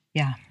tail.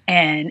 Yeah.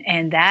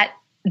 And that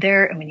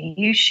when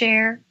you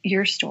share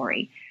your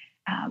story,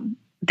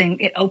 then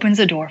it opens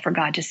a door for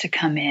God just to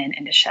come in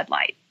and to shed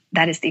light.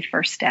 That is the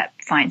first step.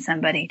 Find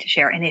somebody to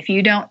share. And if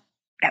you don't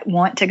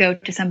want to go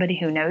to somebody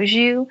who knows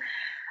you,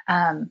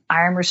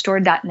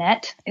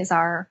 IamRestored.net is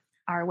our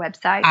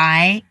website.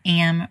 I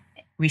am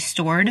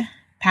restored,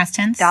 past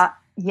tense?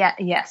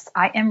 Yes.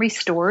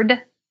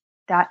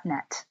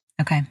 IamRestored.net.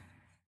 Okay.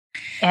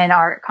 And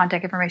our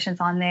contact information is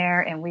on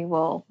there, and we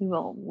will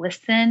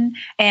listen.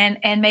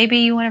 And maybe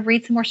you want to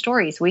read some more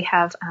stories. We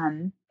have,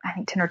 I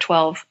think 10 or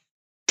 12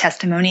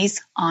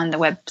 testimonies on the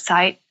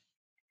website.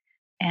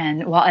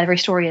 And while every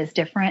story is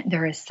different,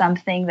 there is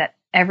something that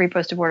every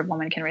post-abortive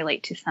woman can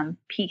relate to, some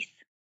piece.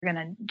 You're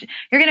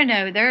gonna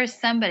know there is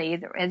somebody,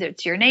 whether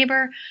it's your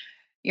neighbor,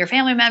 your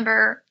family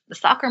member, the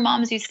soccer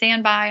moms you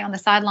stand by on the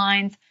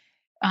sidelines.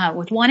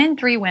 With 1 in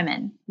 3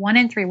 women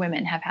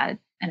have had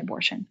an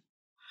abortion.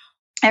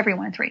 Every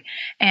 1 in 3.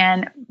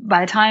 And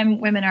by the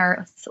time women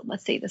are,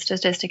 let's see, the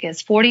statistic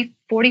is 45%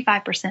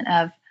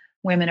 of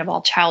women of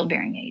all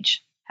childbearing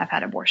age have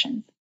had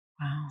abortions.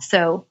 Wow.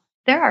 So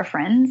they're our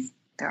friends,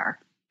 they're our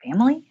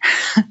family,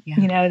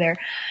 they're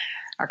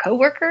our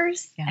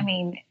coworkers. Yeah. I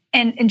mean,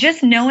 and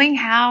just knowing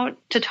how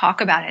to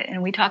talk about it.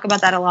 And we talk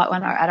about that a lot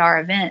at our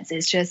events,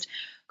 is just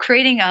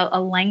creating a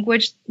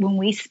language when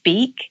we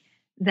speak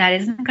that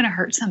isn't going to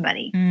hurt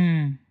somebody.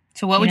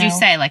 So what would you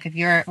say? Like, if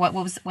you're,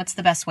 what's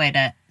the best way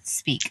to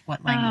speak?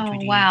 What language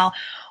would you use?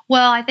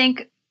 Well, I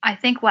think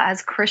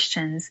as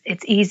Christians,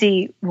 it's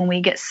easy when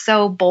we get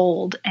so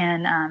bold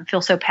and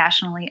feel so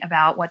passionately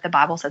about what the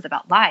Bible says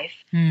about life.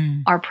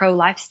 Our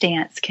pro-life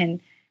stance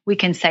we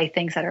can say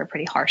things that are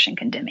pretty harsh and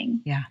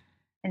condemning. Yeah.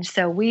 And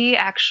so we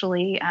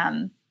actually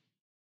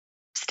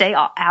stay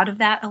out of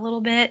that a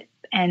little bit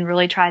and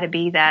really try to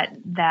be that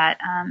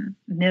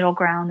middle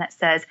ground that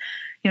says,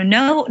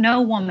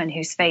 no woman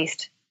who's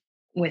faced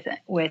with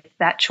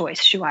that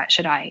choice,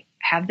 should I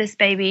have this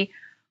baby,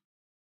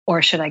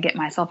 or should I get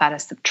myself out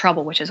of some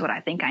trouble, which is what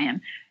I think I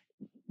am.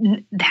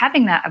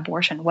 having that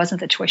abortion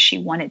wasn't the choice she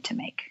wanted to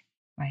make.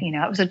 Right.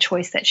 It was a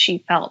choice that she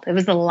felt. It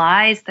was the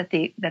lies that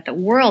the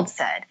world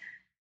said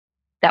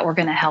that were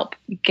going to help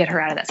get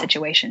her out of that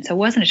situation. So it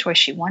wasn't a choice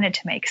she wanted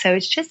to make. So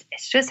it's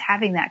just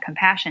having that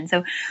compassion.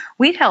 So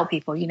we tell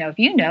people, if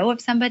you know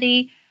of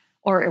somebody,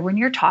 or when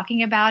you're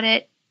talking about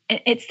it,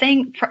 it's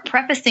saying,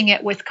 prefacing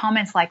it with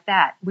comments like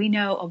that. We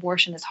know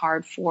abortion is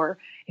hard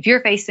if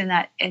you're faced in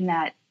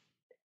that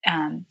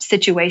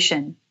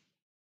situation,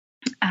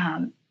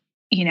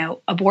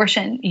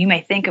 abortion, you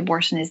may think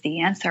abortion is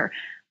the answer,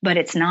 but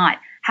it's not.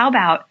 How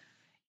about,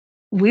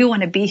 we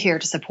want to be here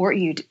to support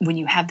you when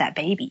you have that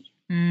baby.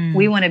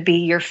 We want to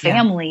be your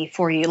family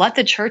for you. Let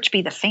the church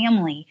be the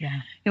family.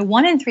 Yeah.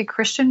 1 in 3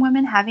 Christian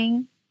women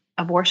having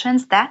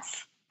abortions,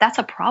 that's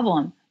a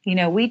problem.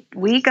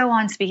 We go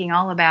on speaking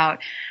all about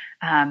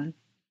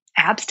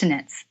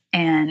abstinence,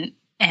 and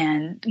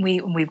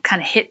we've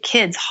kind of hit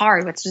kids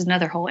hard, which is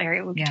another whole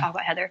area we can talk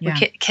about, Heather. We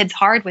hit kids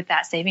hard with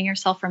that, saving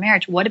yourself for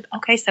marriage.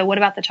 So what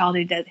about the child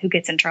who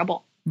gets in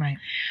trouble? Right.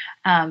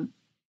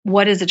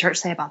 What does the church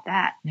say about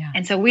that? Yeah.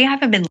 And so we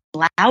haven't been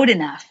loud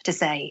enough to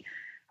say,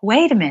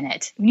 wait a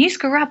minute, when you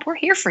screw up, we're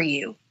here for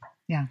you.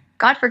 Yeah.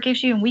 God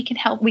forgives you, and we can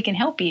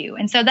help you.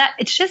 And so that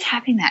it's just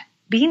having that,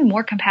 being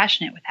more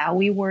compassionate with how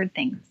we word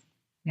things.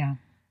 Yeah.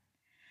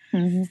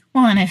 Mm-hmm.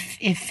 Well, and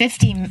if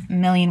 50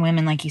 million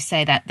women, like you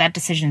say, that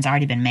decision's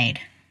already been made.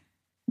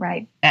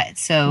 Right.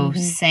 So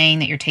saying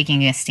that you're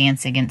taking a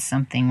stance against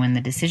something when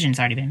the decision's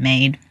already been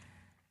made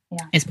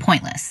is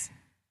pointless.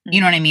 Mm-hmm.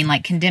 You know what I mean?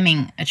 Like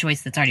condemning a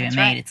choice that's already been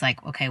made. Right. It's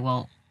like, okay,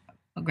 well,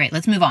 great.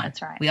 Let's move on.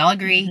 That's right. We all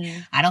agree. Mm-hmm.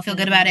 I don't feel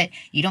good about it.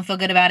 You don't feel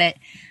good about it.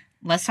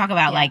 Let's talk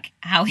about like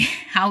how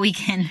we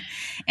can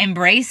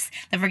embrace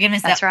the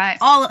forgiveness that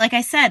all, like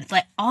I said,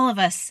 like all of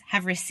us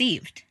have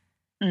received.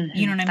 Mm-hmm.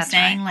 You know what I'm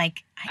saying? Right.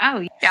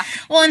 Like,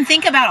 well, and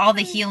think about all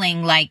the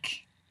healing.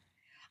 Like,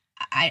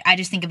 I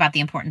just think about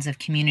the importance of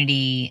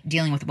community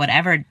dealing with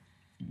whatever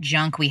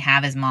junk we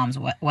have as moms,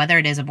 whether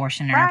it is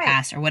abortion in our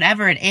past or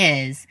whatever it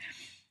is.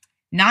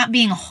 Not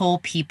being whole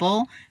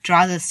people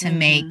draws us to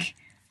make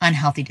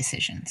unhealthy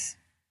decisions.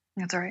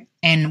 That's right.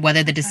 And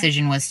whether the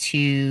decision was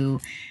to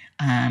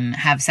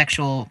have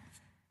sexual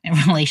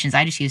relations,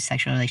 I just use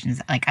sexual relations,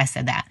 like I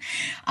said that.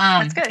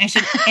 That's good.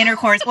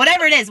 Intercourse,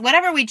 whatever it is,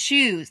 whatever we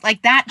choose,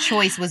 like that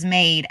choice was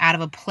made out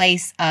of a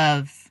place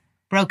of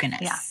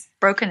brokenness. Yeah,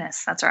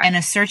 brokenness, that's right. And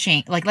a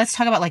searching, like let's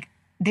talk about like,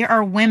 there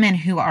are women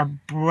who are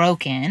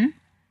broken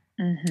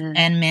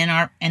and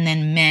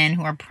men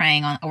who are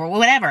preying on, or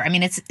whatever. I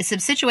mean, it's a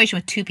situation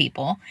with two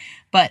people,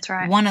 but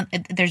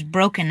there's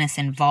brokenness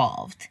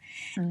involved.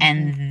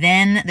 And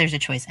then there's a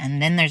choice,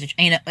 and then there's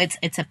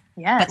it's a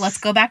but let's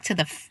go back to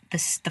the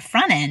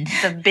front end,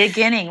 the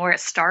beginning where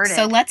it started.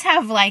 So let's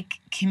have like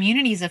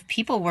communities of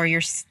people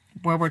where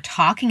we're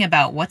talking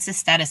about what's the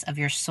status of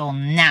your soul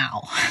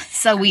now,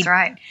 so we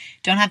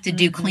don't have to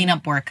do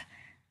cleanup work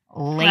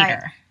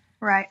later.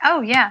 Right. Oh,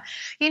 yeah.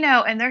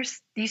 And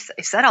you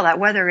said all that,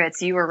 whether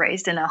it's you were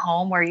raised in a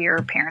home where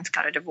your parents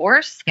got a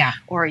divorce,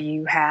 or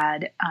you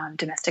had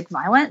domestic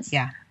violence.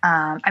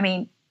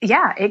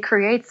 It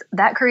creates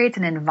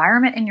an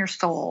environment in your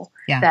soul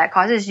that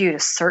causes you to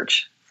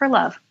search for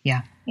love.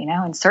 Yeah.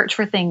 And search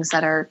for things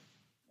that are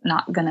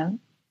not going to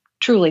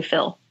truly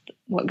fill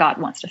what God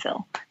wants to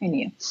fill in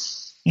you.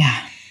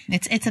 Yeah.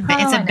 It's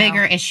a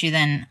bigger issue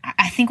than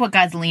I think. What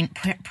God's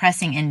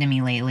pressing into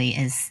me lately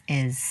is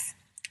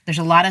there's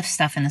a lot of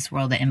stuff in this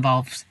world that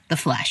involves the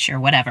flesh or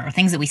whatever, or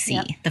things that we see,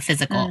 the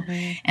physical.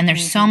 And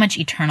there's so much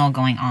eternal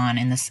going on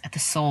in this at the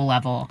soul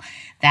level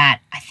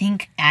that I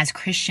think as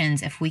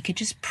Christians, if we could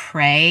just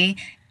pray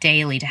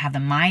daily to have the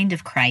mind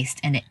of Christ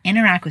and to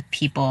interact with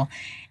people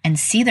and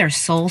see their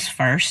souls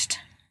first.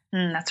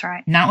 That's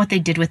right. Not what they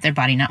did with their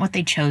body, not what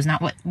they chose,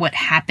 not what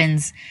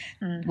happens,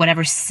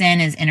 whatever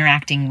sin is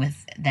interacting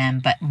with them,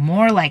 but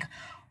more like,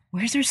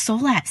 where's their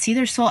soul at? See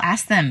their soul,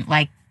 ask them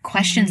like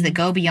questions that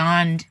go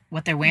beyond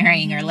what they're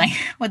wearing or like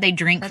what they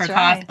drink for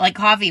coffee. Like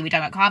coffee, we talk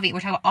about coffee. We're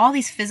talking about all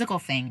these physical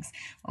things,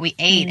 what we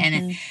ate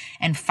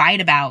and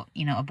fight about,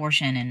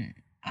 abortion and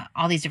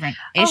all these different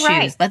issues.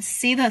 Right. Let's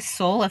see the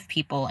soul of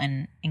people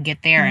and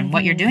get there. And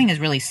what you're doing is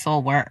really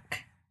soul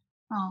work.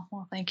 Oh,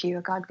 well, thank you.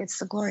 God gets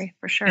the glory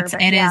for sure.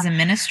 It is a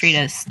ministry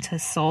to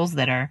souls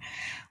that are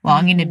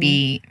longing to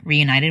be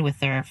reunited with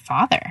their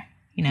Father,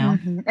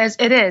 As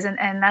it is.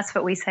 And that's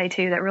what we say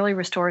too, that really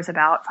Restore is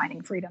about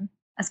finding freedom.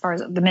 As far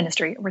as the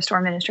ministry,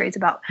 Restore Ministry, it's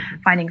about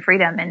finding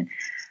freedom. And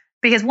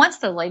because once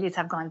the ladies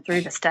have gone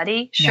through the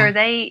study,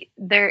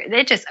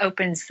 it just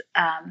opens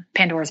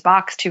Pandora's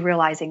box to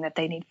realizing that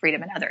they need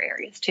freedom in other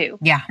areas too.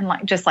 Yeah.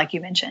 And just like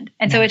you mentioned.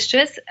 And so it's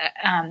just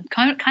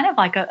kind of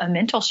like a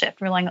mental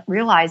shift,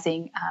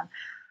 realizing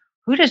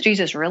who does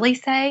Jesus really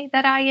say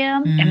that I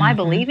am? Am I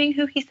believing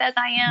who he says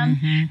I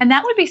am? And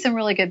that would be some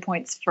really good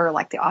points for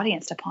like the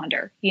audience to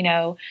ponder.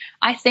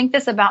 I think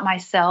this about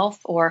myself,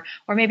 or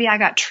maybe I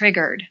got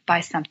triggered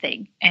by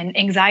something and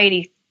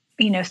anxiety,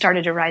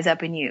 started to rise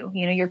up in you.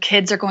 Your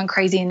kids are going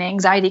crazy and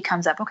anxiety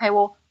comes up. Okay,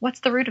 well, what's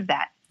the root of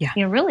that?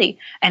 Yeah. Really.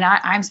 And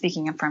I'm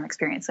speaking from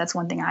experience. That's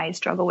one thing I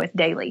struggle with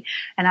daily.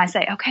 And I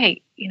say,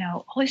 okay,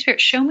 Holy Spirit,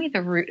 show me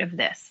the root of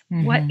this.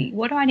 Mm-hmm.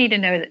 What do I need to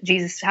know that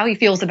Jesus, how he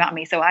feels about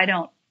me so I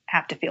don't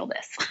have to feel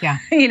this? Yeah.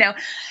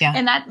 Yeah.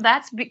 And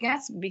that's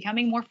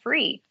becoming more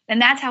free.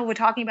 And that's how we're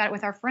talking about it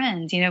with our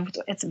friends.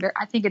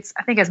 I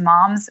think as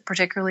moms,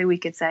 particularly, we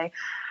could say,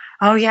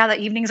 oh yeah, the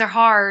evenings are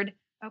hard.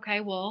 Okay.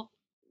 Well,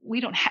 they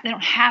don't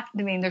have,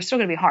 they're still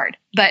going to be hard,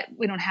 but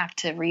we don't have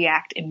to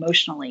react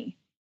emotionally,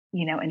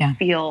 and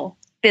feel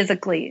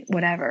physically,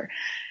 whatever.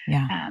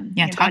 Yeah.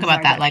 Talk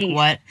about that. Like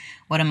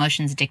what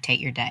emotions dictate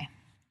your day?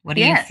 What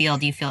do you feel?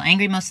 Do you feel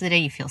angry most of the day?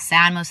 You feel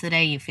sad most of the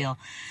day? You feel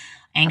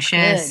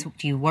anxious?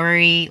 Do you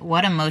worry?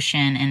 What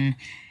emotion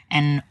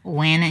and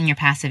when in your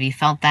past have you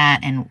felt that,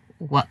 and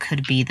what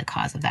could be the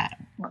cause of that?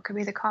 What could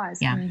be the cause?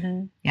 Yeah.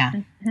 Mm-hmm. Yeah.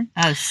 Mm-hmm.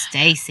 Oh,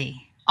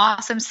 Stacy.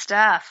 Awesome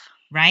stuff.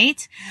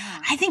 Right? Yeah.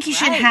 I think you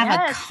should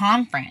have a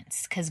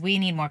conference, because we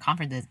need more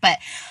conferences. But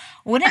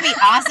wouldn't it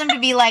be awesome to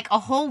be like a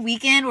whole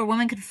weekend where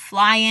women could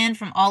fly in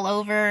from all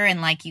over,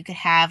 and like you could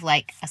have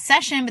like a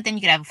session, but then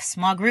you could have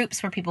small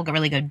groups where people could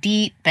really go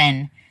deep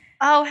and...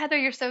 Oh, Heather,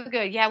 you're so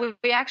good. Yeah,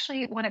 we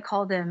actually want to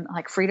call them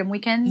like Freedom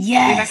Weekends.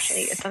 Yes.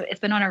 It's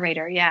been on our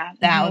radar. Yeah.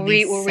 That would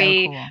be so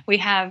cool. We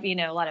have,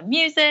 a lot of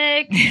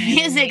music.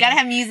 Gotta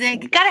have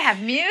music. Gotta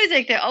have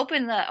music to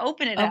open it up.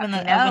 Open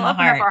up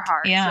our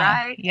hearts,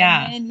 right?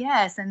 Yeah.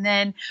 And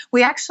then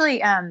we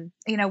actually,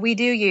 we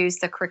do use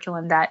the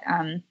curriculum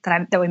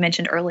that we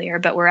mentioned earlier,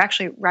 but we're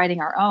actually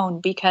writing our own,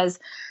 because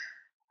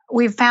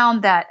we've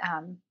found that,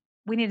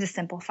 we need to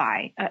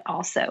simplify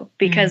also,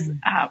 because,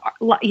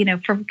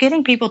 for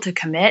getting people to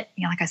commit,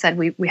 like I said,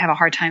 we have a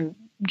hard time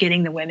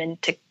getting the women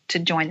to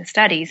join the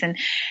studies,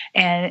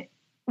 and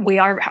we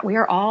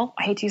are all,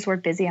 I hate to use the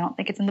word busy. I don't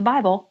think it's in the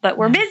Bible, but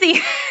we're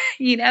busy.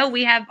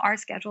 We have our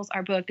schedules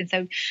are booked. And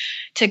so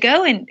to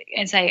go and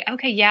say,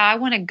 okay, yeah, I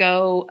want to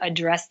go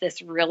address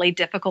this really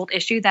difficult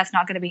issue that's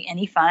not going to be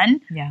any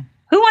fun. Yeah.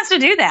 Who wants to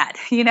do that?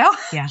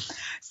 Yeah.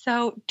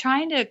 So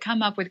trying to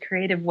come up with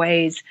creative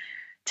ways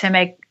to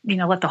make,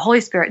 let the Holy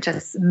Spirit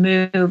just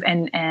move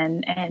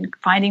and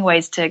finding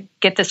ways to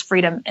get this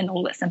freedom in a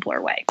little bit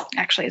simpler way,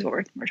 actually, is what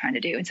we're trying to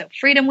do. And so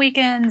freedom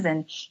weekends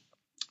and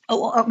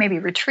maybe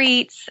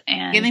retreats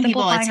and giving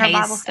people a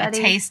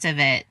taste of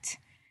it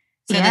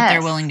so that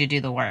they're willing to do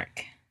the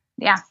work.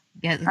 Yeah.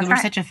 Yeah. We're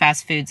such a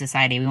fast food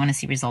society. We want to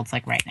see results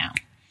like right now.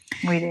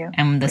 We do.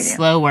 And the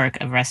slow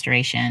work of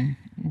restoration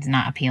is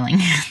not appealing.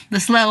 The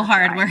slow,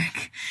 hard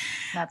work.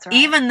 That's right.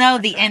 Even though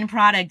the end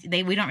product,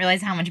 we don't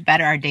realize how much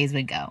better our days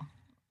would go.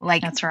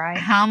 Like, that's right.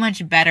 How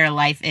much better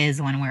life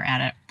is when we're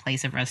at a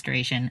place of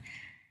restoration.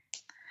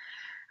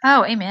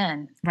 Oh,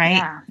 amen. Right?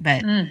 Yeah.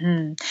 But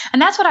and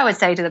that's what I would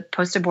say to the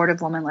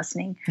post-abortive woman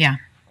listening. Yeah.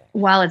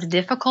 While it's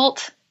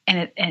difficult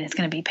and it's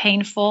going to be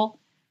painful,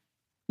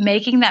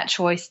 making that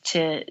choice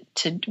to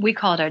we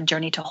call it a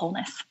journey to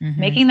wholeness. Mm-hmm.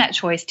 Making that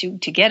choice to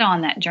get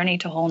on that journey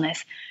to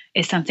wholeness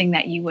is something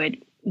that you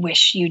would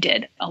wish you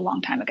did a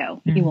long time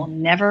ago. Mm-hmm. You will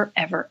never,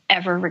 ever,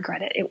 ever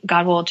regret it.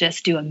 God will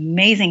just do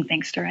amazing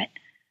things through it.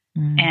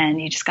 Mm-hmm.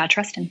 And you just got to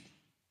trust him.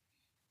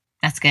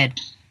 That's good.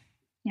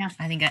 Yeah.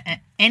 I think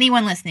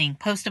anyone listening,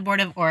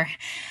 post-abortive or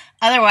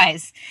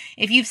otherwise,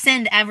 if you've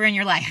sinned ever in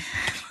your life.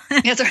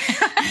 That's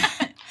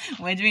right.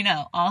 Which we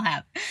know, all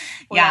have.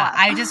 Yeah,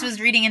 I just was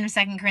reading in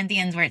 2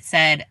 Corinthians where it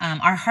said,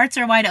 our hearts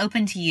are wide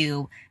open to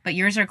you, but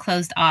yours are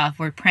closed off.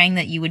 We're praying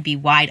that you would be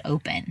wide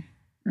open.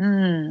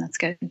 That's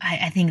good.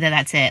 I think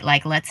that's it.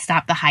 Like, let's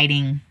stop the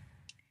hiding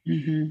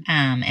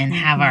and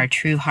have our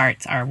true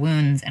hearts, our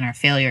wounds and our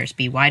failures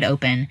be wide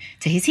open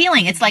to his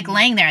healing. It's like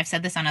laying there. I've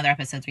said this on other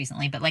episodes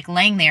recently, but like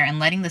laying there and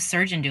letting the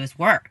surgeon do his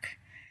work.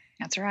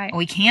 That's right.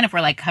 We can if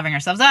we're like covering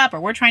ourselves up, or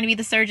we're trying to be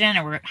the surgeon,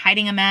 or we're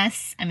hiding a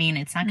mess. I mean,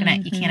 it's not going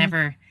to, you can't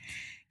ever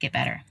get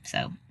better.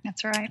 So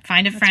that's right.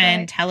 Find a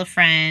friend, tell a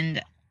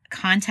friend,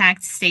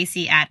 contact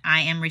Stacy at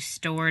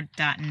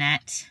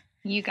iamrestored.net.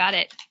 You got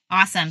it.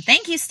 Awesome.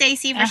 Thank you,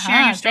 Stacy, for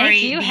sharing your story.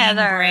 Thank you, being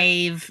Heather.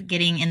 Brave,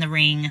 getting in the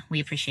ring.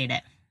 We appreciate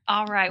it.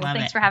 All right. Well,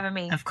 thanks for having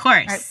me. Of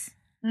course.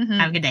 Right.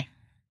 Have a good day.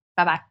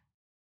 Bye-bye.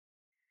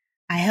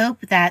 I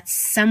hope that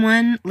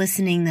someone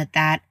listening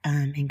that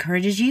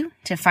encourages you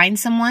to find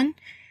someone.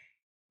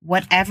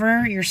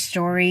 Whatever your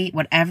story,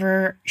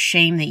 whatever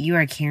shame that you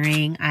are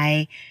carrying,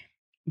 I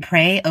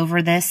pray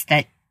over this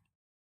that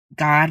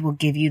God will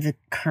give you the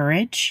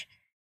courage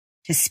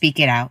to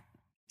speak it out,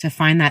 to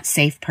find that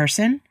safe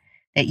person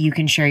that you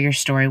can share your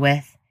story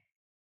with,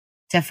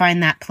 to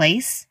find that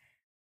place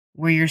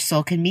where your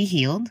soul can be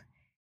healed,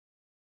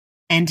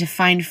 and to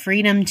find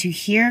freedom to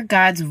hear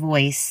God's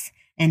voice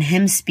and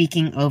him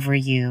speaking over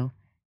you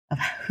of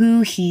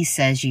who he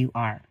says you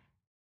are.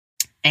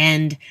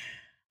 And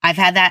I've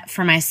had that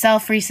for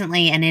myself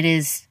recently, and it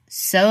is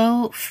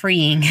so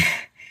freeing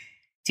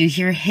to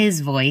hear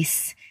his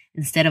voice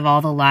instead of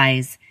all the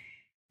lies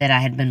that I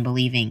had been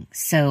believing.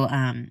 So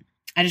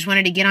I just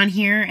wanted to get on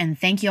here and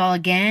thank you all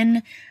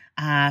again.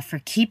 for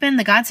keeping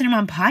the God Centered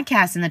Mom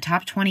podcast in the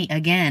top 20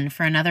 again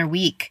for another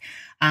week.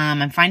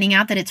 I'm finding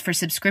out that it's for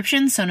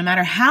subscriptions. So no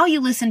matter how you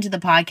listen to the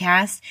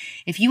podcast,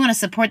 if you want to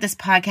support this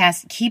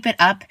podcast, keep it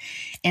up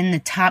in the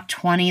top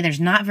 20. There's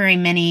not very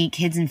many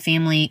kids and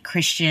family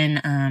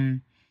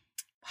Christian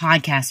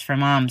podcasts for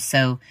moms.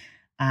 So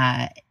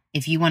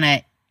if you want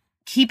to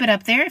keep it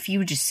up there, if you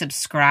would just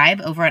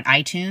subscribe over at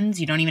iTunes,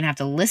 you don't even have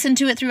to listen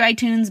to it through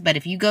iTunes, but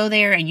if you go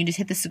there and you just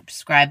hit the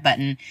subscribe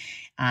button,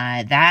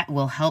 that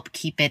will help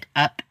keep it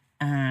up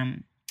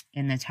in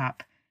the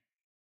top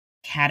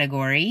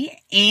category.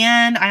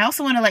 And I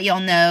also want to let y'all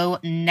know,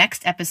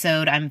 next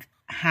episode, I'm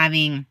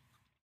having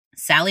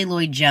Sally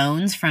Lloyd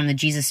Jones from the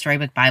Jesus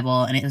Storybook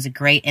Bible, and it was a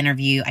great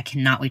interview. I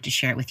cannot wait to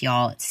share it with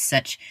y'all. It's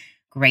such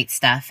great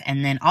stuff.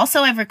 And then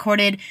also I've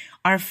recorded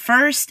our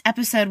first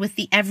episode with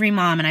the Every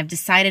Mom, and I've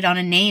decided on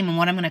a name and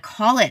what I'm going to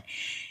call it.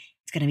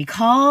 It's going to be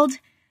called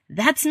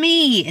That's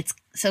Me.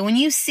 So when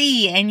you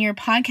see in your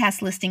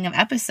podcast listing of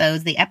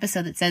episodes, the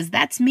episode that says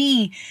That's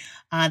Me,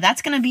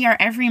 that's going to be our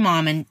Every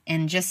Mom,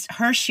 and just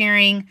her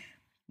sharing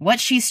what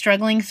she's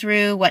struggling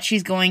through, what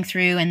she's going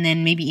through, and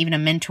then maybe even a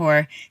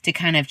mentor to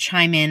kind of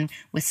chime in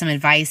with some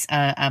advice,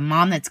 a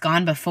mom that's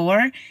gone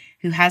before,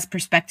 who has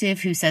perspective,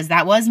 who says,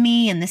 that was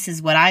me, and this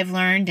is what I've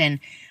learned. And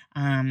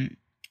I'm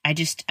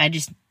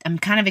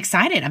kind of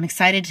excited. I'm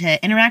excited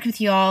to interact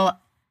with you all.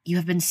 You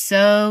have been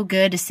so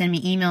good to send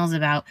me emails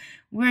about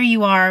where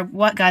you are,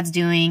 what God's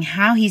doing,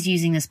 how he's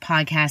using this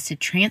podcast to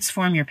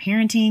transform your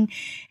parenting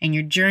and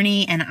your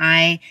journey. And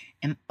I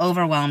am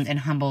overwhelmed and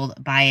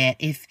humbled by it.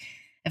 If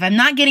I'm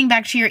not getting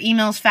back to your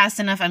emails fast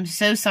enough, I'm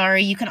so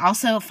sorry. You can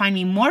also find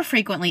me more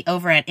frequently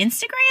over at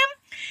Instagram.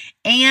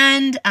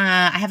 And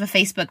I have a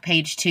Facebook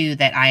page too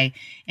that I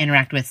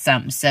interact with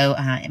some. So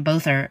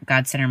both are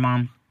God Centered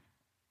Mom.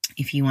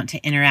 If you want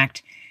to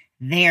interact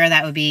there,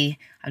 that would be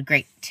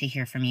great to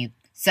hear from you.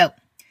 So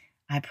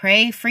I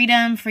pray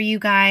freedom for you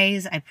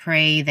guys. I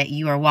pray that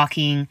you are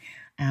walking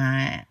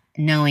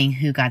knowing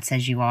who God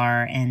says you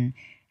are, and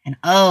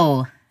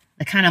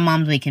the kind of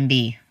moms we can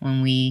be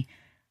when we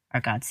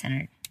are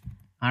God-centered.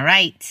 All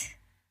right.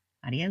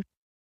 Adios.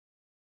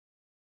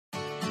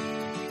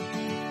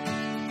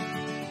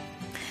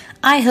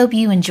 I hope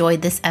you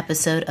enjoyed this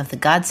episode of the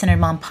God Centered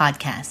Mom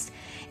podcast.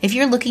 If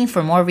you're looking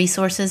for more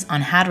resources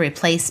on how to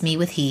replace me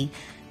with he,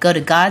 go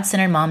to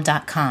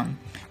godcenteredmom.com.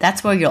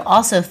 That's where you'll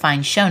also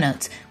find show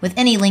notes with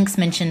any links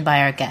mentioned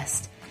by our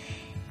guest.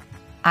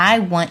 I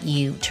want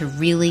you to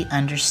really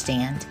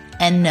understand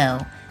and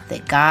know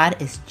that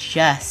God is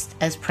just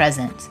as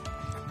present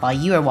while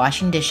you are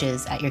washing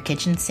dishes at your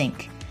kitchen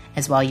sink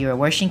as while you are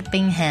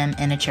worshiping him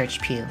in a church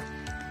pew.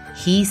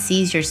 He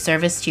sees your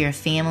service to your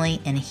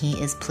family and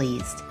he is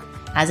pleased.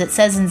 As it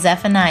says in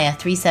Zephaniah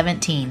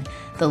 3:17,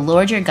 the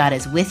Lord your God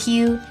is with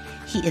you.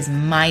 He is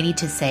mighty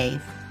to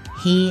save.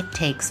 He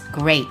takes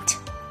great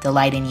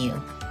delight in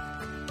you.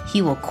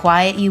 He will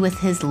quiet you with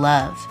his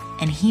love,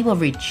 and he will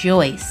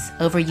rejoice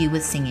over you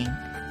with singing.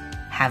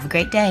 Have a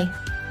great day.